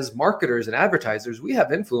 hey, as marketers and advertisers, we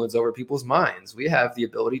have influence over people's minds. We have the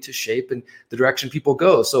ability to shape in the direction people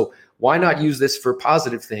go. So why not use this for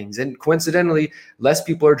positive things? And coincidentally, less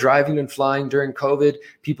people are driving and flying during COVID.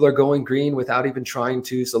 People are going green without even trying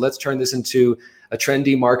to. So let's turn this into a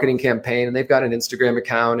trendy marketing campaign. And they've got an Instagram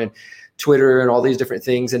account and Twitter and all these different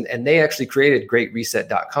things. And they actually created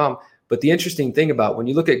greatreset.com. But the interesting thing about when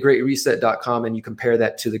you look at greatreset.com and you compare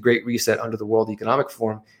that to the Great Reset under the World Economic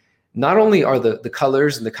Forum, not only are the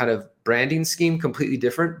colors and the kind of branding scheme completely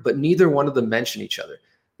different, but neither one of them mention each other.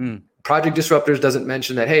 Project Disruptors doesn't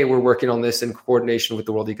mention that, hey, we're working on this in coordination with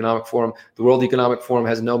the World Economic Forum. The World Economic Forum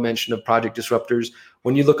has no mention of Project Disruptors.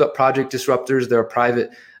 When you look up Project Disruptors, they're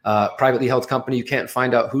a privately held company. You can't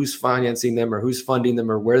find out who's financing them or who's funding them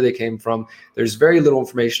or where they came from. There's very little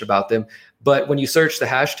information about them. But when you search the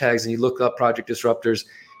hashtags and you look up Project Disruptors,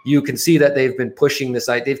 you can see that they've been pushing this.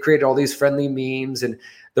 They've created all these friendly memes, and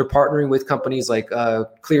they're partnering with companies like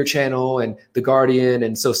Clear Channel and The Guardian.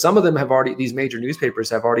 And so some of them these major newspapers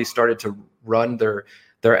have already started to run their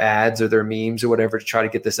ads or their memes or whatever to try to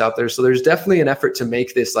get this out there. So there's definitely an effort to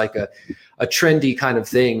make this like a trendy kind of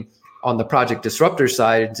thing on the Project Disruptor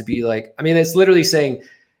side, and to be like, I mean, it's literally saying,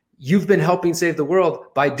 you've been helping save the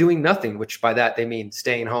world by doing nothing, which by that they mean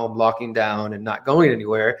staying home, locking down, and not going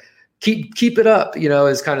anywhere. Keep it up,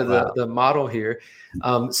 is kind of the model here.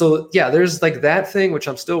 So yeah, there's like that thing, which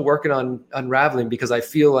I'm still working on unraveling, because I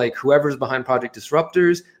feel like whoever's behind Project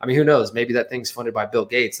Disruptors, I mean, who knows, maybe that thing's funded by Bill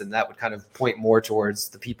Gates, and that would kind of point more towards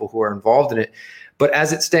the people who are involved in it. But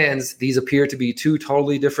as it stands, these appear to be 2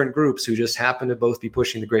 totally different groups who just happen to both be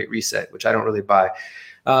pushing the Great Reset, which I don't really buy.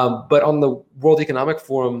 But on the World Economic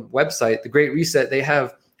Forum website, the Great Reset, they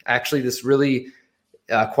have actually this really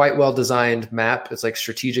quite well-designed map. It's like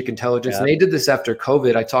strategic intelligence. Yeah. And they did this after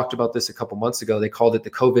COVID. I talked about this a couple months ago. They called it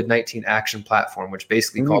the COVID-19 Action Platform, which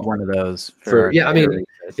basically called one of those.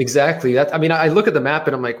 Exactly. I look at the map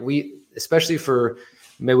and I'm like, especially for,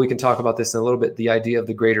 maybe we can talk about this in a little bit, the idea of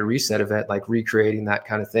the Greater Reset event, like recreating that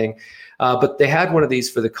kind of thing. But they had one of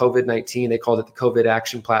these for the COVID-19. They called it the COVID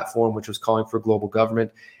Action Platform, which was calling for global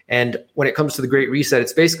government. And when it comes to the Great Reset,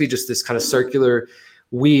 it's basically just this kind of circular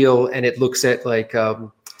wheel, and it looks at like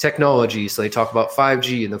technology. So they talk about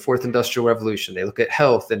 5G and the 4th Industrial Revolution. They look at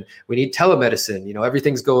health, and we need telemedicine.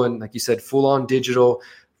 Everything's going, like you said, full on digital,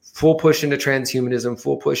 full push into transhumanism,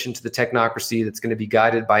 full push into the technocracy that's going to be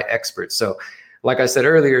guided by experts. So like I said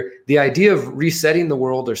earlier, the idea of resetting the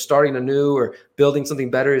world or starting anew or building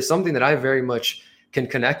something better is something that I very much can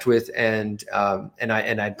connect with and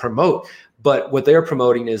I promote. But what they're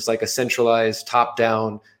promoting is like a centralized,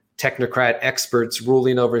 top-down technocrat experts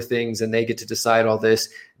ruling over things, and they get to decide all this,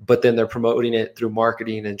 but then they're promoting it through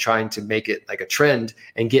marketing and trying to make it like a trend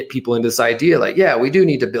and get people into this idea like, yeah, we do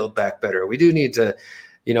need to build back better. We do need to,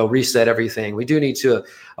 reset everything. We do need to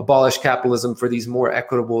abolish capitalism for these more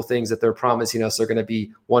equitable things that they're promising us are going to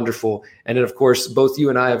be wonderful. And then, of course, both you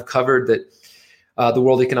and I have covered that the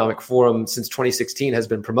World Economic Forum since 2016 has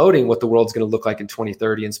been promoting what the world's going to look like in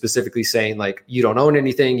 2030, and specifically saying like, you don't own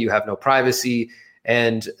anything, you have no privacy.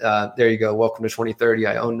 And there you go. Welcome to 2030.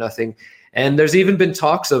 I own nothing. And there's even been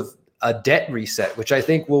talks of a debt reset, which I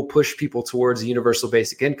think will push people towards a universal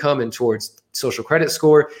basic income and towards social credit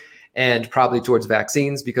score and probably towards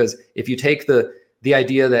vaccines. Because if you take the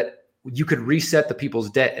idea that you could reset the people's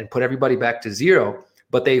debt and put everybody back to zero,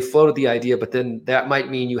 but they floated the idea, but then that might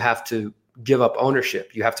mean you have to give up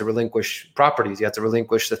ownership. You have to relinquish properties. You have to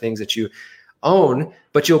relinquish the things that you own,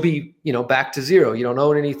 but you'll be, back to zero. You don't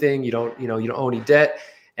own anything. You don't own any debt.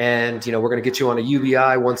 And, we're going to get you on a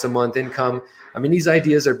UBI, once a month income. I mean, these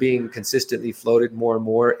ideas are being consistently floated more and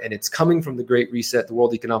more, and it's coming from the Great Reset, the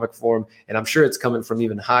World Economic Forum, and I'm sure it's coming from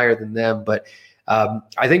even higher than them. But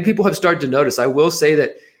I think people have started to notice. I will say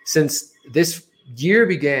that since this year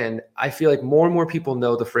began, I feel like more and more people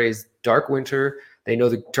know the phrase dark winter. They know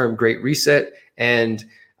the term Great Reset. And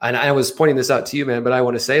I was pointing this out to you, man, but I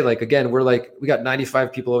want to say, again, we got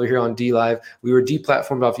 95 people over here on DLive. We were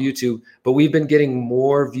deplatformed off YouTube, but we've been getting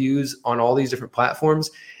more views on all these different platforms.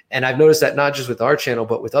 And I've noticed that not just with our channel,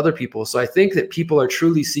 but with other people. So I think that people are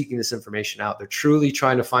truly seeking this information out. They're truly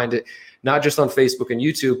trying to find it, not just on Facebook and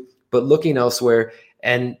YouTube, but looking elsewhere.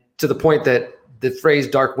 And to the point that the phrase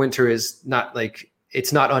dark winter is not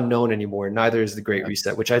it's not unknown anymore. Neither is the Great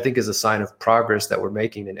Reset, which I think is a sign of progress that we're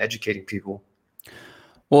making in educating people.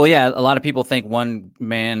 Well, yeah, a lot of people think one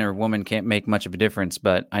man or woman can't make much of a difference,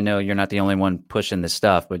 but I know you're not the only one pushing this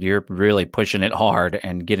stuff, but you're really pushing it hard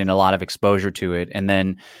and getting a lot of exposure to it. And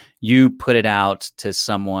then you put it out to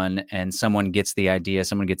someone and someone gets the idea,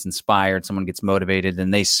 someone gets inspired, someone gets motivated,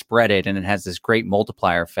 and they spread it, and it has this great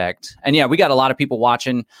multiplier effect. And yeah, we got a lot of people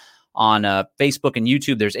watching on Facebook and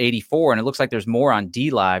YouTube. There's 84, and it looks like there's more on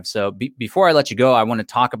DLive. So before I let you go, I want to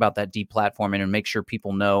talk about that deplatforming and make sure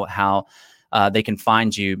people know how they can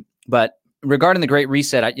find you. But regarding the Great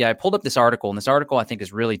Reset, I pulled up this article, and this article I think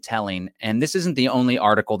is really telling. And this isn't the only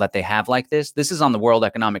article that they have like this. This is on the World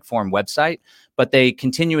Economic Forum website, but they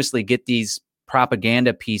continuously get these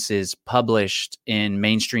propaganda pieces published in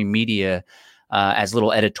mainstream media as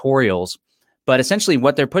little editorials. But essentially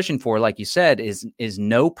what they're pushing for, like you said, is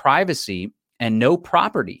no privacy and no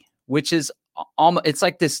property, which is almost, it's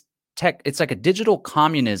like this tech, it's like a digital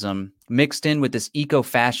communism mixed in with this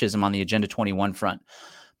eco-fascism on the Agenda 21 front.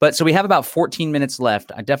 But so we have about 14 minutes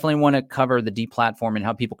left. I definitely want to cover the deplatform and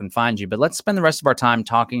how people can find you, but let's spend the rest of our time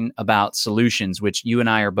talking about solutions, which you and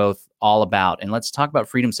I are both all about. And let's talk about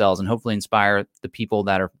Freedom Cells and hopefully inspire the people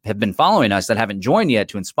that have been following us that haven't joined yet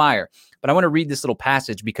to inspire. But I want to read this little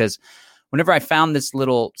passage because whenever I found this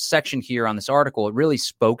little section here on this article, it really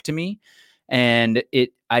spoke to me. And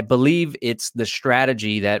I believe it's the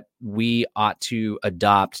strategy that we ought to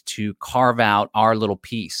adopt to carve out our little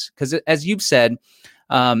piece. Because as you've said,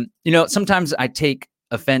 sometimes I take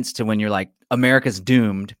offense to when you're like, America's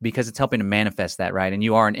doomed, because it's helping to manifest that, right? And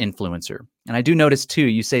you are an influencer. And I do notice too,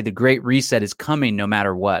 you say the Great Reset is coming no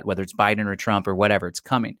matter what, whether it's Biden or Trump or whatever, it's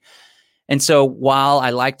coming. And so while I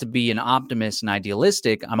like to be an optimist and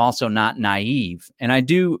idealistic, I'm also not naive. And I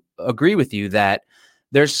do agree with you that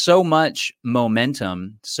there's so much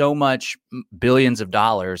momentum, so much billions of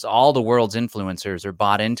dollars. All the world's influencers are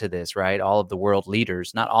bought into this, right? All of the world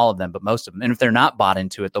leaders, not all of them, but most of them. And if they're not bought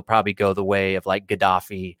into it, they'll probably go the way of like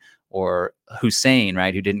Gaddafi or Hussein,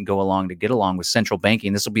 right? Who didn't go along to get along with central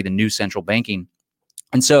banking. This will be the new central banking.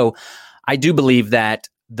 And so I do believe that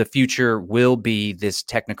the future will be this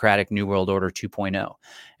technocratic New World Order 2.0.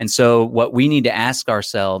 And so what we need to ask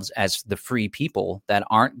ourselves as the free people that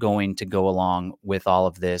aren't going to go along with all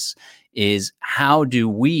of this is, how do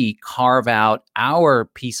we carve out our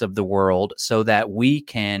piece of the world so that we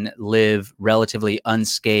can live relatively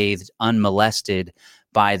unscathed, unmolested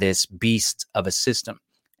by this beast of a system?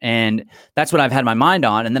 And that's what I've had my mind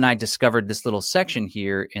on. And then I discovered this little section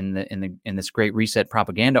here in this Great Reset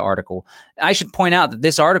propaganda article. I should point out that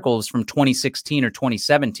this article is from 2016 or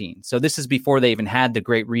 2017. So this is before they even had the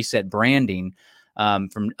Great Reset branding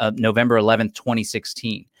from November 11th,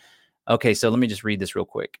 2016. Okay, so let me just read this real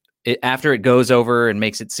quick. After it goes over and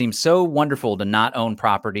makes it seem so wonderful to not own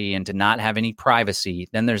property and to not have any privacy,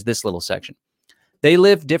 then there's this little section. They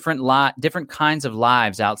live different kinds of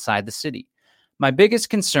lives outside the city. My biggest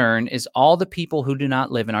concern is all the people who do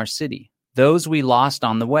not live in our city, those we lost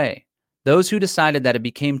on the way, those who decided that it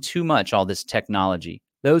became too much, all this technology,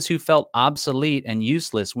 those who felt obsolete and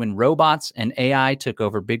useless when robots and AI took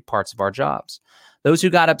over big parts of our jobs, those who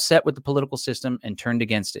got upset with the political system and turned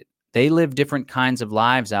against it. They live different kinds of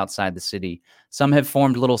lives outside the city. Some have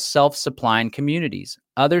formed little self-supplying communities.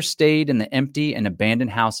 Others stayed in the empty and abandoned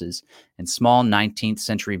houses and small 19th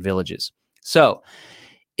century villages. So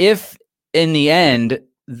if in the end,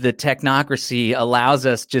 the technocracy allows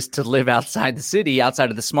us just to live outside the city, outside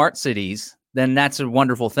of the smart cities, then that's a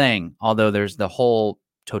wonderful thing. Although there's the whole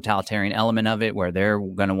totalitarian element of it where they're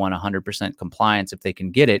going to want 100% compliance if they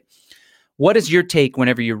can get it. What is your take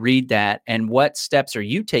whenever you read that, and what steps are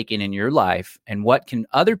you taking in your life, and what can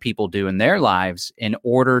other people do in their lives in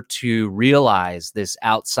order to realize this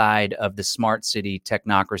outside of the smart city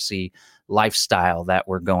technocracy lifestyle that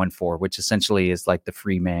we're going for, which essentially is like the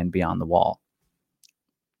free man beyond the wall?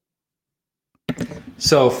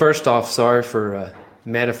 So first off, sorry for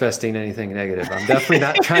manifesting anything negative. I'm definitely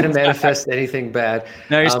not trying to manifest anything bad.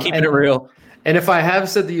 No, you're just keeping it real. And if I have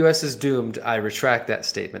said the U.S. is doomed, I retract that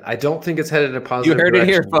statement. I don't think it's headed in a positive direction. You heard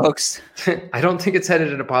it here, folks. I don't think it's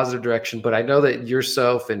headed in a positive direction, but I know that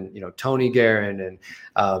yourself and, Tony Guerin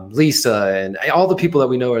and Lisa and all the people that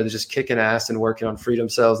we know are just kicking ass and working on freedom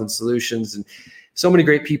cells and solutions, and so many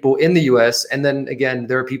great people in the U.S. And then again,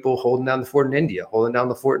 there are people holding down the fort in India, holding down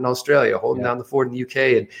the fort in Australia, holding down the fort in the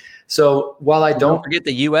UK. And so while I don't forget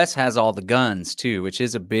the U.S. has all the guns too, which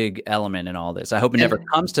is a big element in all this. I hope it never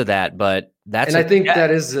comes to that, but that's. And I think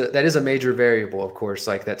that is a major variable, of course,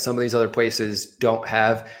 like that some of these other places don't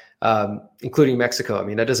have, including Mexico. I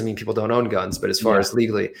mean, that doesn't mean people don't own guns, but as far as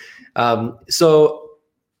legally. So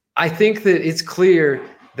I think that it's clear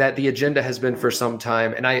that the agenda has been for some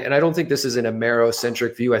time. And I don't think this is in a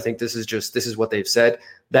Amero-centric view. I think this is what they've said,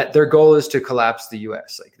 that their goal is to collapse the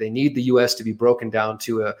US. Like they need the US to be broken down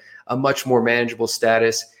to a much more manageable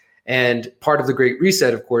status. And part of the Great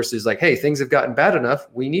Reset, of course, is like, hey, things have gotten bad enough.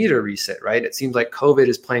 We need a reset, right? It seems like COVID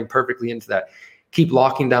is playing perfectly into that. Keep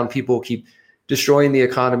locking down people, keep destroying the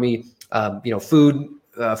economy,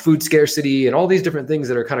 food scarcity and all these different things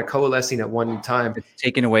that are kind of coalescing at one time. It's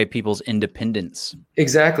taking away people's independence.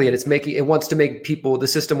 Exactly. And the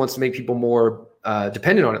system wants to make people more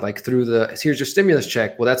dependent on it, like through here's your stimulus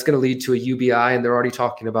check. Well, that's going to lead to a UBI. And they're already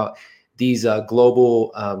talking about these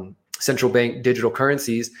global central bank digital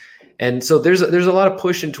currencies. And so there's a lot of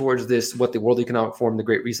pushing towards this, what the World Economic Forum, the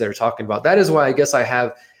Great Reset are talking about. That is why I guess I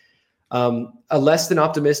have a less than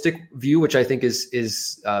optimistic view, which I think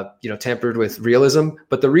is tampered with realism.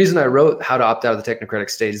 But the reason I wrote How to Opt Out of the Technocratic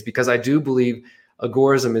State is because I do believe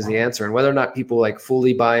agorism is the answer. And whether or not people like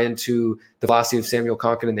fully buy into the philosophy of Samuel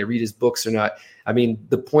Konkin and they read his books or not, I mean,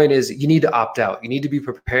 the point is you need to opt out. You need to be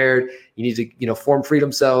prepared. You need to, form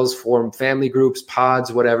freedom cells, form family groups,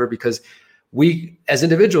 pods, whatever, because we as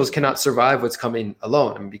individuals cannot survive what's coming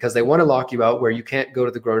alone. I mean, because they want to lock you out where you can't go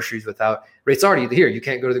to the groceries without, it's already here. You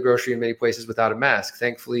can't go to the grocery in many places without a mask.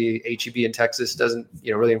 Thankfully, HEB in Texas doesn't,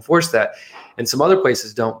 really enforce that. And some other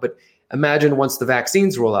places don't. But imagine once the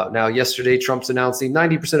vaccines roll out. Now, yesterday, Trump's announcing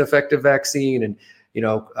 90% effective vaccine. And,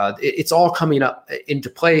 it's all coming up into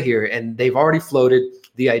play here. And they've already floated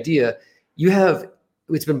the idea.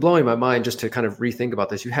 It's been blowing my mind just to kind of rethink about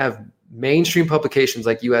this. You have mainstream publications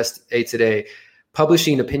like USA Today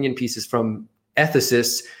publishing opinion pieces from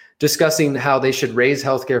ethicists discussing how they should raise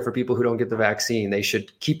healthcare for people who don't get the vaccine. They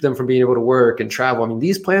should keep them from being able to work and travel. I mean,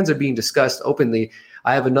 these plans are being discussed openly.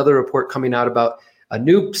 I have another report coming out about a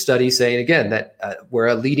new study saying, again, that where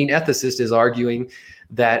a leading ethicist is arguing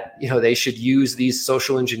that, they should use these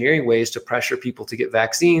social engineering ways to pressure people to get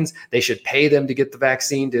vaccines. They should pay them to get the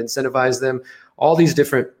vaccine to incentivize them. All these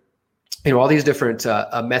different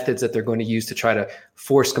methods that they're going to use to try to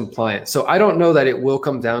force compliance. So I don't know that it will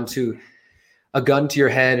come down to a gun to your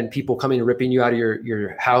head and people coming and ripping you out of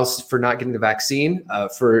your house for not getting the vaccine.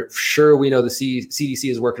 For sure, we know the CDC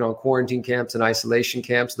is working on quarantine camps and isolation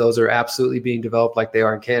camps. Those are absolutely being developed like they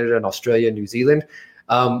are in Canada and Australia and New Zealand.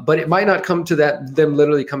 But it might not come to them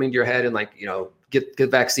literally coming to your head and get the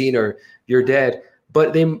vaccine or you're dead.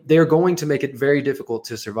 But they're going to make it very difficult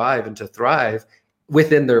to survive and to thrive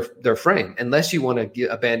within their frame, unless you want to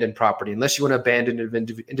abandon property, unless you want to abandon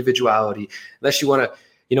individuality, unless you want to,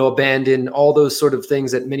 abandon all those sort of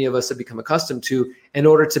things that many of us have become accustomed to in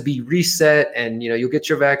order to be reset. And, you'll get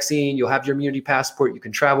your vaccine, you'll have your immunity passport, you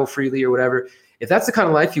can travel freely or whatever. If that's the kind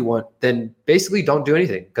of life you want, then basically don't do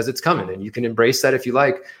anything because it's coming and you can embrace that if you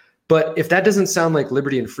like. But if that doesn't sound like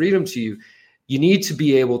liberty and freedom to you, you need to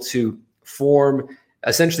be able to form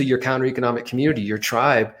essentially your counter-economic community, your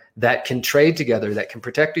tribe that can trade together, that can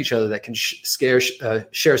protect each other, that can share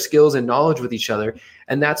skills and knowledge with each other.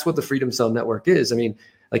 And that's what the Freedom Cell Network is. I mean,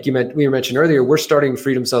 like we mentioned earlier, we're starting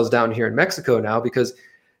Freedom Cells down here in Mexico now because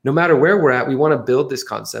no matter where we're at, we want to build this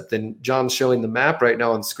concept. And John's showing the map right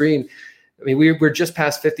now on screen. I mean, we're just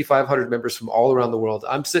past 5,500 members from all around the world.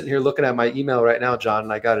 I'm sitting here looking at my email right now, John,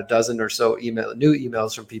 and I got a dozen or so new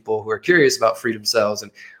emails from people who are curious about Freedom Cells and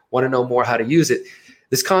want to know more how to use it.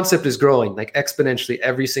 This concept is growing like exponentially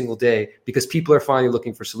every single day because people are finally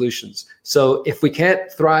looking for solutions. So if we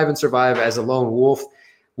can't thrive and survive as a lone wolf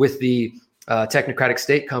with the technocratic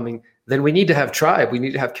state coming, then we need to have tribe. We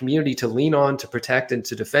need to have community to lean on, to protect and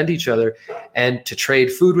to defend each other and to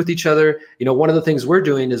trade food with each other. You know, one of the things we're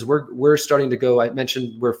doing is we're starting to go, I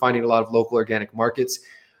mentioned we're finding a lot of local organic markets.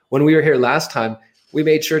 When we were here last time, we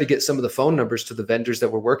made sure to get some of the phone numbers to the vendors that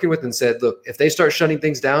we're working with and said, look, if they start shutting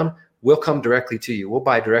things down, we'll come directly to you. We'll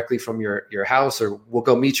buy directly from your house, or we'll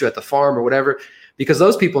go meet you at the farm or whatever, because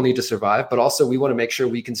those people need to survive. But also we want to make sure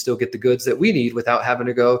we can still get the goods that we need without having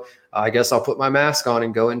to go, I guess I'll put my mask on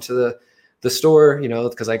and go into the store, you know,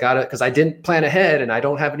 because I didn't plan ahead and I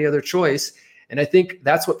don't have any other choice. And I think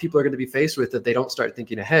that's what people are going to be faced with if they don't start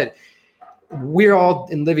thinking ahead. We're all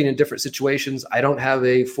living in different situations. I don't have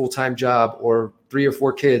a full-time job or 3 or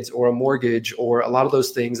 4 kids or a mortgage or a lot of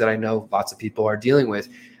those things that I know lots of people are dealing with.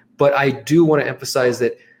 But I do want to emphasize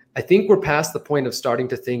that I think we're past the point of starting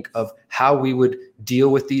to think of how we would deal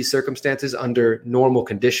with these circumstances under normal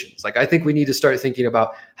conditions. Like, I think we need to start thinking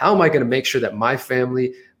about, how am I going to make sure that my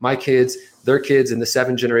family, my kids, their kids, and the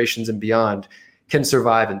 7 generations and beyond can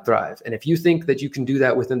survive and thrive. And if you think that you can do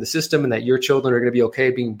that within the system and that your children are going to be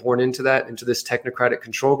okay being born into this technocratic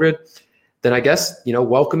control grid, then I guess, you know,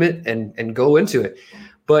 welcome it and go into it.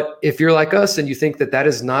 But if you're like us and you think that that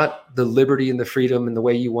is not the liberty and the freedom and the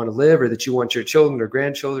way you want to live, or that you want your children or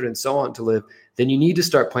grandchildren and so on to live, then you need to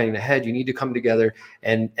start planning ahead. You need to come together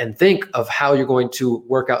and think of how you're going to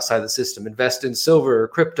work outside the system, invest in silver or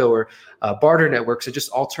crypto or barter networks, or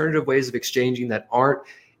just alternative ways of exchanging that aren't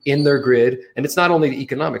in their grid. And it's not only the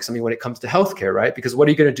economics. I mean, when it comes to healthcare, right? Because what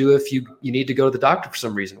are you going to do if you need to go to the doctor for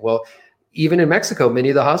some reason? Well, even in Mexico, many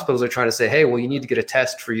of the hospitals are trying to say, hey, well, you need to get a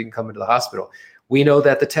test before you can come into the hospital. We know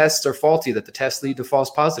that the tests are faulty, that the tests lead to false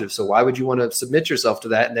positives. So why would you want to submit yourself to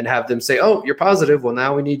that and then have them say, oh, you're positive, well,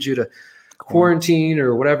 now we need you to quarantine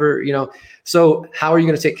or whatever, you know? So how are you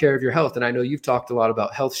going to take care of your health? And I know you've talked a lot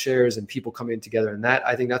about health shares and people coming together, and that,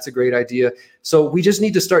 I think that's a great idea. So we just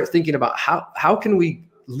need to start thinking about how can we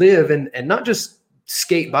live and not just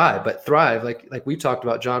skate by, but thrive. Like we talked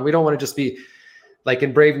about, John, we don't want to just be like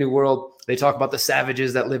in Brave New World. They talk about the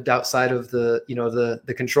savages that lived outside of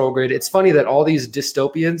the control grid. It's funny that all these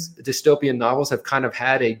dystopian novels have kind of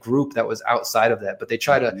had a group that was outside of that, but they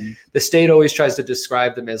try to, the state always tries to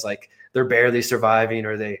describe them as like they're barely surviving,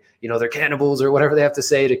 or they're cannibals or whatever they have to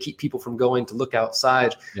say to keep people from going to look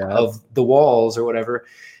outside of the walls or whatever.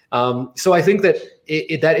 So I think that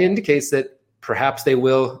that indicates that perhaps they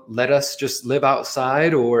will let us just live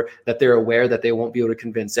outside, or that they're aware that they won't be able to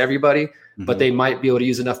convince everybody, but they might be able to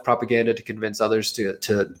use enough propaganda to convince others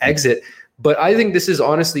to exit. But I think this is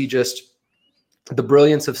honestly just the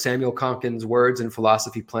brilliance of Samuel Konkin's words and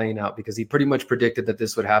philosophy playing out, because he pretty much predicted that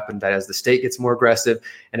this would happen, that as the state gets more aggressive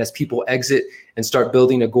and as people exit and start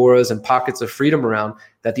building agoras and pockets of freedom around,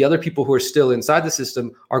 that the other people who are still inside the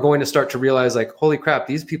system are going to start to realize, like, holy crap,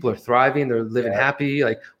 these people are thriving, they're living happy.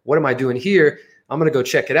 Like, what am I doing here? I'm going to go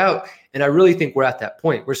check it out. And I really think we're at that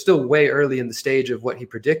point. We're still way early in the stage of what he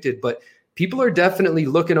predicted, but people are definitely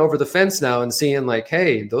looking over the fence now and seeing like,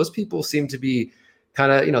 hey, those people seem to be kind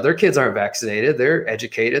of, their kids aren't vaccinated. They're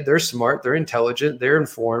educated. They're smart. They're intelligent. They're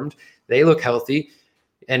informed. They look healthy.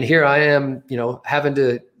 And here I am, having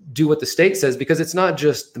to do what the state says, because it's not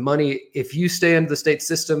just the money. If you stay under the state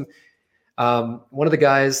system, one of the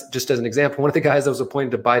guys, just as an example, one of the guys that was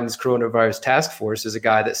appointed to Biden's coronavirus task force is a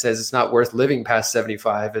guy that says it's not worth living past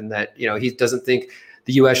 75, and that, he doesn't think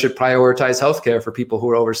the U.S. should prioritize healthcare for people who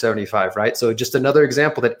are over 75, right? So just another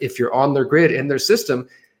example that if you're on their grid, in their system,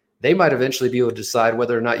 they might eventually be able to decide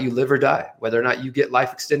whether or not you live or die, whether or not you get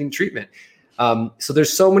life-extending treatment. So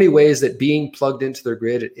there's so many ways that being plugged into their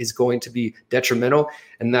grid is going to be detrimental.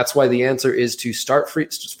 And that's why the answer is to start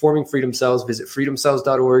forming Freedom Cells. Visit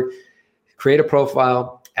freedomcells.org, create a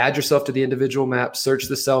profile, add yourself to the individual map, search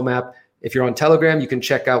the cell map. If you're on Telegram, you can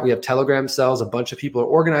check out, we have Telegram cells. A bunch of people are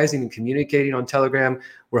organizing and communicating on Telegram.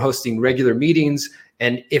 We're hosting regular meetings.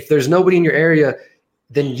 And if there's nobody in your area,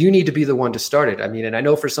 then you need to be the one to start it. I mean, and I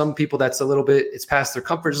know for some people that's a little bit, it's past their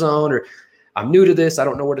comfort zone, or I'm new to this, I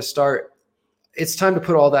don't know where to start. It's time to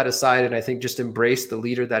put all that aside. And I think just embrace the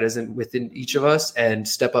leader that isn't within each of us and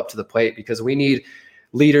step up to the plate, because we need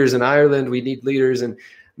leaders in Ireland. We need leaders in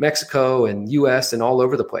Mexico and US and all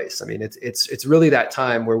over the place. I mean, it's really that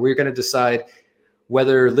time where we're going to decide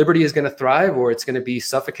whether liberty is going to thrive or it's going to be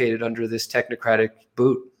suffocated under this technocratic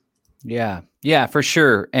boot. Yeah, for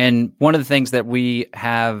sure. And one of the things that we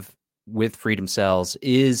have with Freedom Cells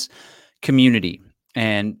is community.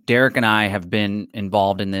 And Derek and I have been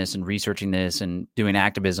involved in this and researching this and doing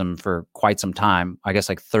activism for quite some time, I guess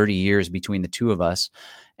like 30 years between the two of us.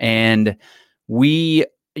 And we,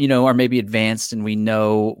 are maybe advanced and we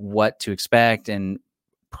know what to expect. And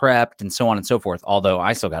prepped and so on and so forth. Although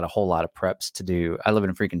I still got a whole lot of preps to do. I live in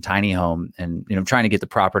a freaking tiny home and, I'm trying to get the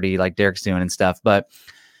property like Derek's doing and stuff. But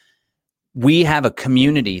we have a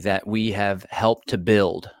community that we have helped to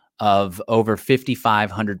build of over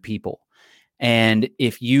 5,500 people. And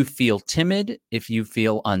if you feel timid, if you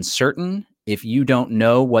feel uncertain, if you don't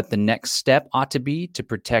know what the next step ought to be to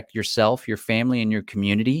protect yourself, your family, and your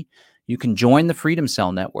community, you can join the Freedom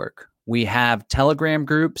Cell Network. We have Telegram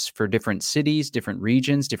groups for different cities, different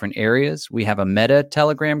regions, different areas. We have a Meta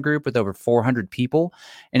Telegram group with over 400 people.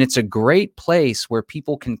 And it's a great place where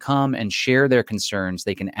people can come and share their concerns.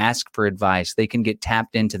 They can ask for advice. They can get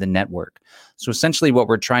tapped into the network. So essentially what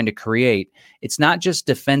we're trying to create, it's not just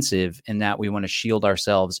defensive in that we want to shield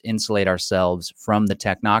ourselves, insulate ourselves from the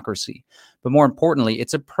technocracy. But more importantly,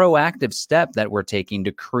 it's a proactive step that we're taking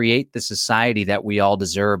to create the society that we all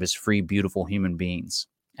deserve as free, beautiful human beings.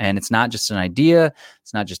 And it's not just an idea.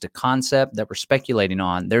 It's not just a concept that we're speculating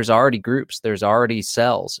on. There's already groups. There's already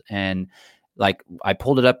cells. And like I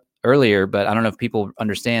pulled it up earlier, but I don't know if people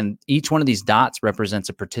understand, each one of these dots represents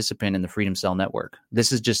a participant in the Freedom Cell Network.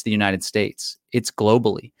 This is just the United States. It's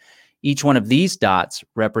globally. Each one of these dots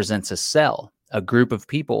represents a cell, a group of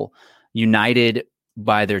people united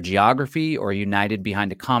by their geography or united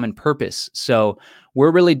behind a common purpose. So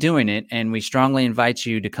we're really doing it. And we strongly invite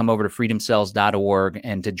you to come over to freedomcells.org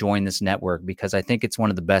and to join this network, because I think it's one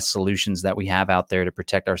of the best solutions that we have out there to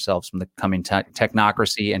protect ourselves from the coming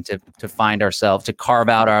technocracy and to find ourselves, to carve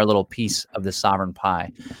out our little piece of the sovereign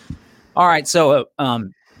pie. All right. So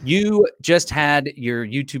you just had your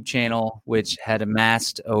YouTube channel, which had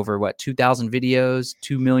amassed over 2,000 videos,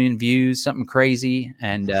 2 million views, something crazy.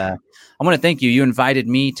 And I want to thank you. You invited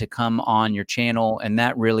me to come on your channel, and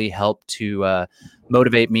that really helped to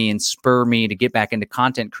motivate me and spur me to get back into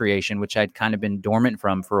content creation, which I'd kind of been dormant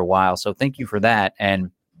from for a while. So thank you for that. And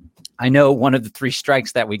I know one of the 3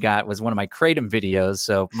 strikes that we got was one of my Kratom videos,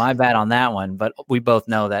 so my bad on that one. But we both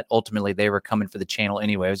know that ultimately they were coming for the channel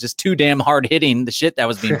anyway. It was just too damn hard hitting, the shit that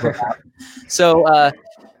was being put out. So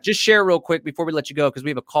just share real quick before we let you go, because we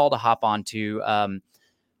have a call to hop on to.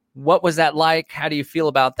 What was that like? How do you feel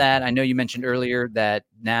about that? I know you mentioned earlier that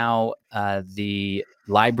now the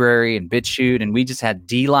library and BitChute, and we just had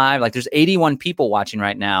DLive. Like there's 81 people watching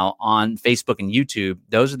right now on Facebook and YouTube.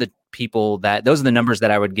 Those are the numbers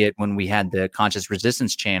that I would get when we had the Conscious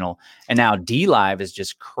Resistance channel. And now DLive is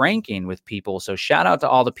just cranking with people. So shout out to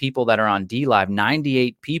all the people that are on DLive,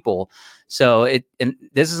 98 people. So and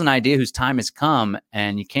this is an idea whose time has come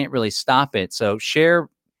and you can't really stop it. So share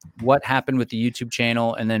what happened with the YouTube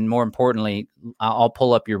channel. And then more importantly, I'll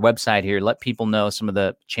pull up your website here. Let people know some of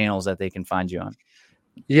the channels that they can find you on.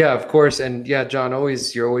 Yeah, of course. And yeah, John,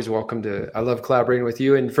 you're always welcome I love collaborating with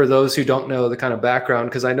you. And for those who don't know the kind of background,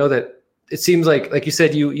 because I know that it seems like you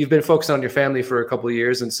said, you've been focused on your family for a couple of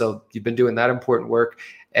years. And so you've been doing that important work.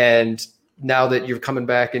 And now that you're coming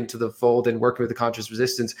back into the fold and working with the Conscious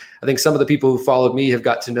Resistance, I think some of the people who followed me have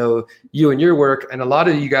got to know you and your work. And a lot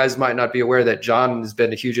of you guys might not be aware that John has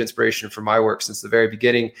been a huge inspiration for my work since the very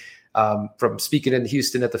beginning. From speaking in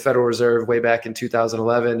Houston at the Federal Reserve way back in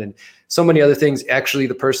 2011 and so many other things, actually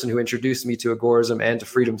the person who introduced me to Agorism and to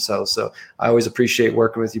Freedom Cells. So I always appreciate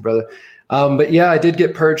working with you, brother. But yeah, I did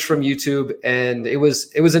get purged from YouTube and it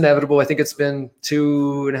was inevitable. I think it's been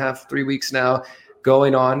 2.5, 3 weeks now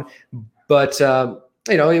going on. But,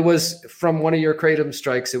 it was from one of your Kratom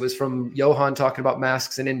strikes. It was from Johan talking about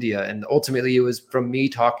masks in India. And ultimately it was from me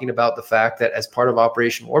talking about the fact that as part of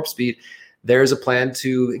Operation Warp Speed, there's a plan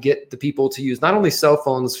to get the people to use not only cell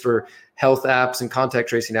phones for health apps and contact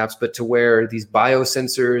tracing apps, but to wear these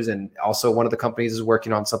biosensors. And also one of the companies is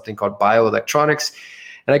working on something called bioelectronics.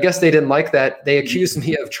 And I guess they didn't like that. They accused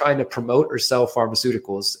me of trying to promote or sell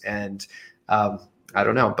pharmaceuticals. And I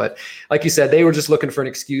don't know. But like you said, they were just looking for an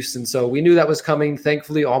excuse. And so we knew that was coming.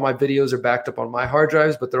 Thankfully, all my videos are backed up on my hard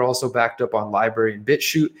drives, but they're also backed up on Library and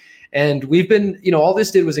BitChute. And we've been, all this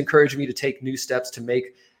did was encourage me to take new steps to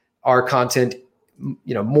make our content,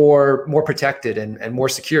 more protected and more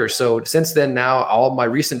secure. So since then, now all my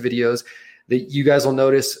recent videos that you guys will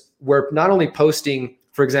notice, we're not only posting,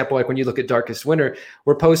 for example, like when you look at Darkest Winter,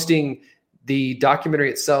 we're posting the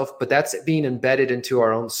documentary itself, but that's being embedded into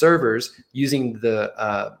our own servers using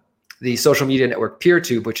the social media network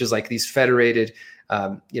PeerTube, which is like these federated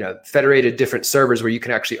different servers where you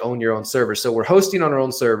can actually own your own server. So we're hosting on our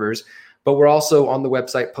own servers, but we're also on the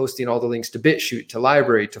website posting all the links to BitChute, to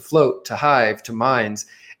Library, to Float, to Hive, to Minds.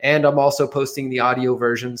 And I'm also posting the audio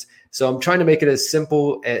versions. So I'm trying to make it as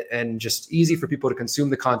simple and just easy for people to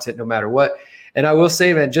consume the content no matter what. And I will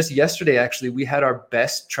say, man, just yesterday, actually, we had our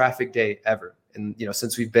best traffic day ever. And,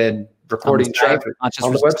 since we've been recording traffic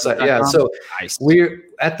on the website. Yeah. So nice. We're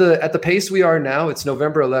at the pace we are now. It's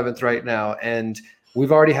November 11th right now. And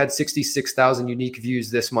we've already had 66,000 unique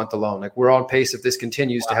views this month alone. Like, we're on pace, if this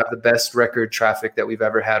continues, to have the best record traffic that we've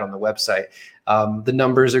ever had on the website. The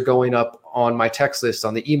numbers are going up on my text list,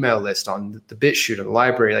 on the email list, on the BitChute, on the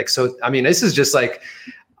library. Like, so, I mean, this is just like,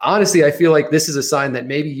 honestly, I feel like this is a sign that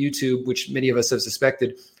maybe YouTube, which many of us have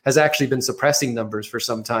suspected, has actually been suppressing numbers for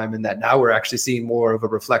some time, and that now we're actually seeing more of a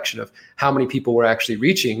reflection of how many people we're actually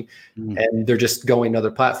reaching, and they're just going to other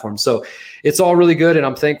platforms. So it's all really good, and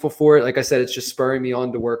I'm thankful for it. Like I said, it's just spurring me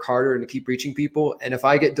on to work harder and to keep reaching people. And if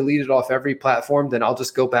I get deleted off every platform, then I'll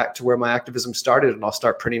just go back to where my activism started, and I'll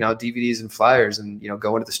start printing out DVDs and flyers and,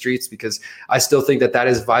 go into the streets, because I still think that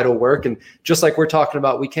is vital work. And just like we're talking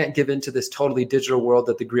about, we can't give into this totally digital world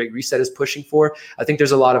that the Great Reset is pushing for. I think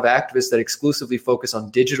there's a lot of activists that exclusively focus on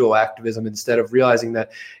digital activism instead of realizing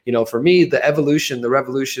that, for me, the evolution, the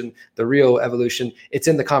revolution, the real evolution, it's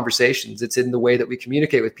in the conversations. It's in the way that we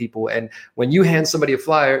communicate with people. And when you hand somebody a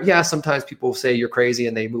flyer, yeah, sometimes people say you're crazy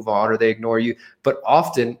and they move on or they ignore you. But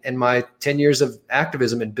often, in my 10 years of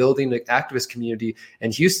activism and building the activist community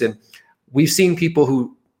in Houston, we've seen people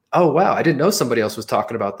who, oh, wow, I didn't know somebody else was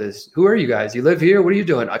talking about this. Who are you guys? You live here? What are you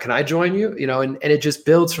doing? Can I join you? And it just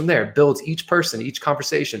builds from there. It builds each person, each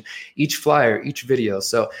conversation, each flyer, each video.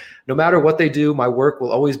 So no matter what they do, my work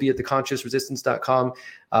will always be at theconsciousresistance.com.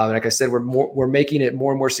 Like I said, we're making it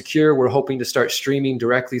more and more secure. We're hoping to start streaming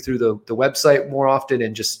directly through the website more often,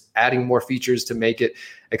 and just adding more features to make it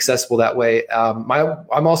accessible that way.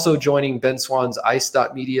 I'm also joining Ben Swan's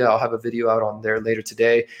ice.media. I'll have a video out on there later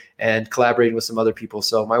today, and collaborating with some other people.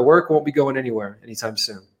 So my work won't be going anywhere anytime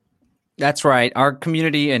soon. That's right. Our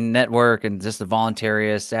community and network, and just the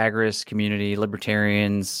voluntarists, agorists community,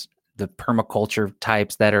 libertarians, the permaculture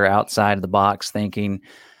types that are outside of the box thinking.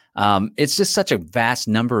 It's just such a vast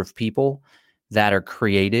number of people that are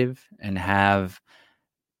creative and have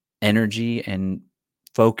energy and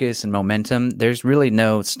focus and momentum. There's really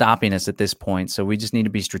no stopping us at this point. So we just need to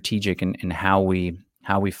be strategic in how we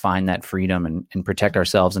find that freedom and protect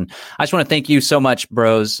ourselves. And I just want to thank you so much,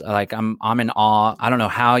 bros. Like, I'm in awe. I don't know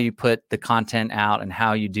how you put the content out and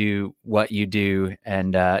how you do what you do.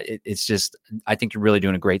 And it's just, I think you're really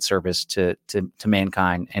doing a great service to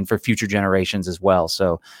mankind and for future generations as well.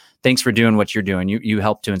 So thanks for doing what you're doing. You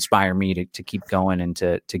help to inspire me to keep going and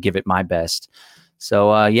to give it my best.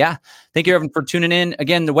 So, thank you, everyone, for tuning in.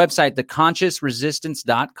 Again, the website,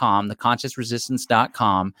 theconsciousresistance.com,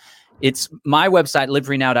 theconsciousresistance.com. It's my website,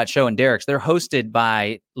 livefreenow.show, and Derek's. They're hosted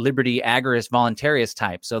by Liberty Agorist Voluntarist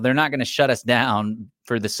type. So they're not going to shut us down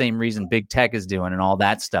for the same reason big tech is doing and all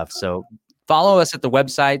that stuff. So follow us at the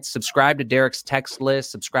website, subscribe to Derek's text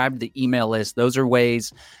list, subscribe to the email list. Those are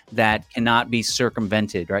ways that cannot be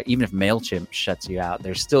circumvented, right? Even if MailChimp shuts you out,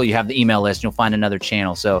 you have the email list, and you'll find another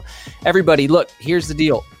channel. So everybody, look, here's the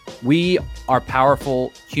deal. We are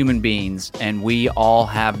powerful human beings, and we all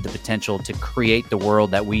have the potential to create the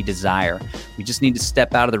world that we desire. We just need to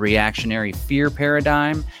step out of the reactionary fear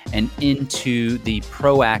paradigm and into the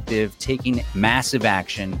proactive, taking massive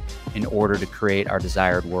action in order to create our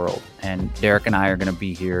desired world. And Derek and I are going to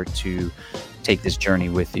be here to take this journey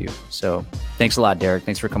with you. So thanks a lot, Derek.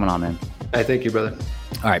 Thanks for coming on, man. Hey, thank you, brother.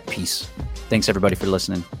 All right, peace. Thanks, everybody, for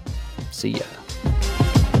listening. See ya.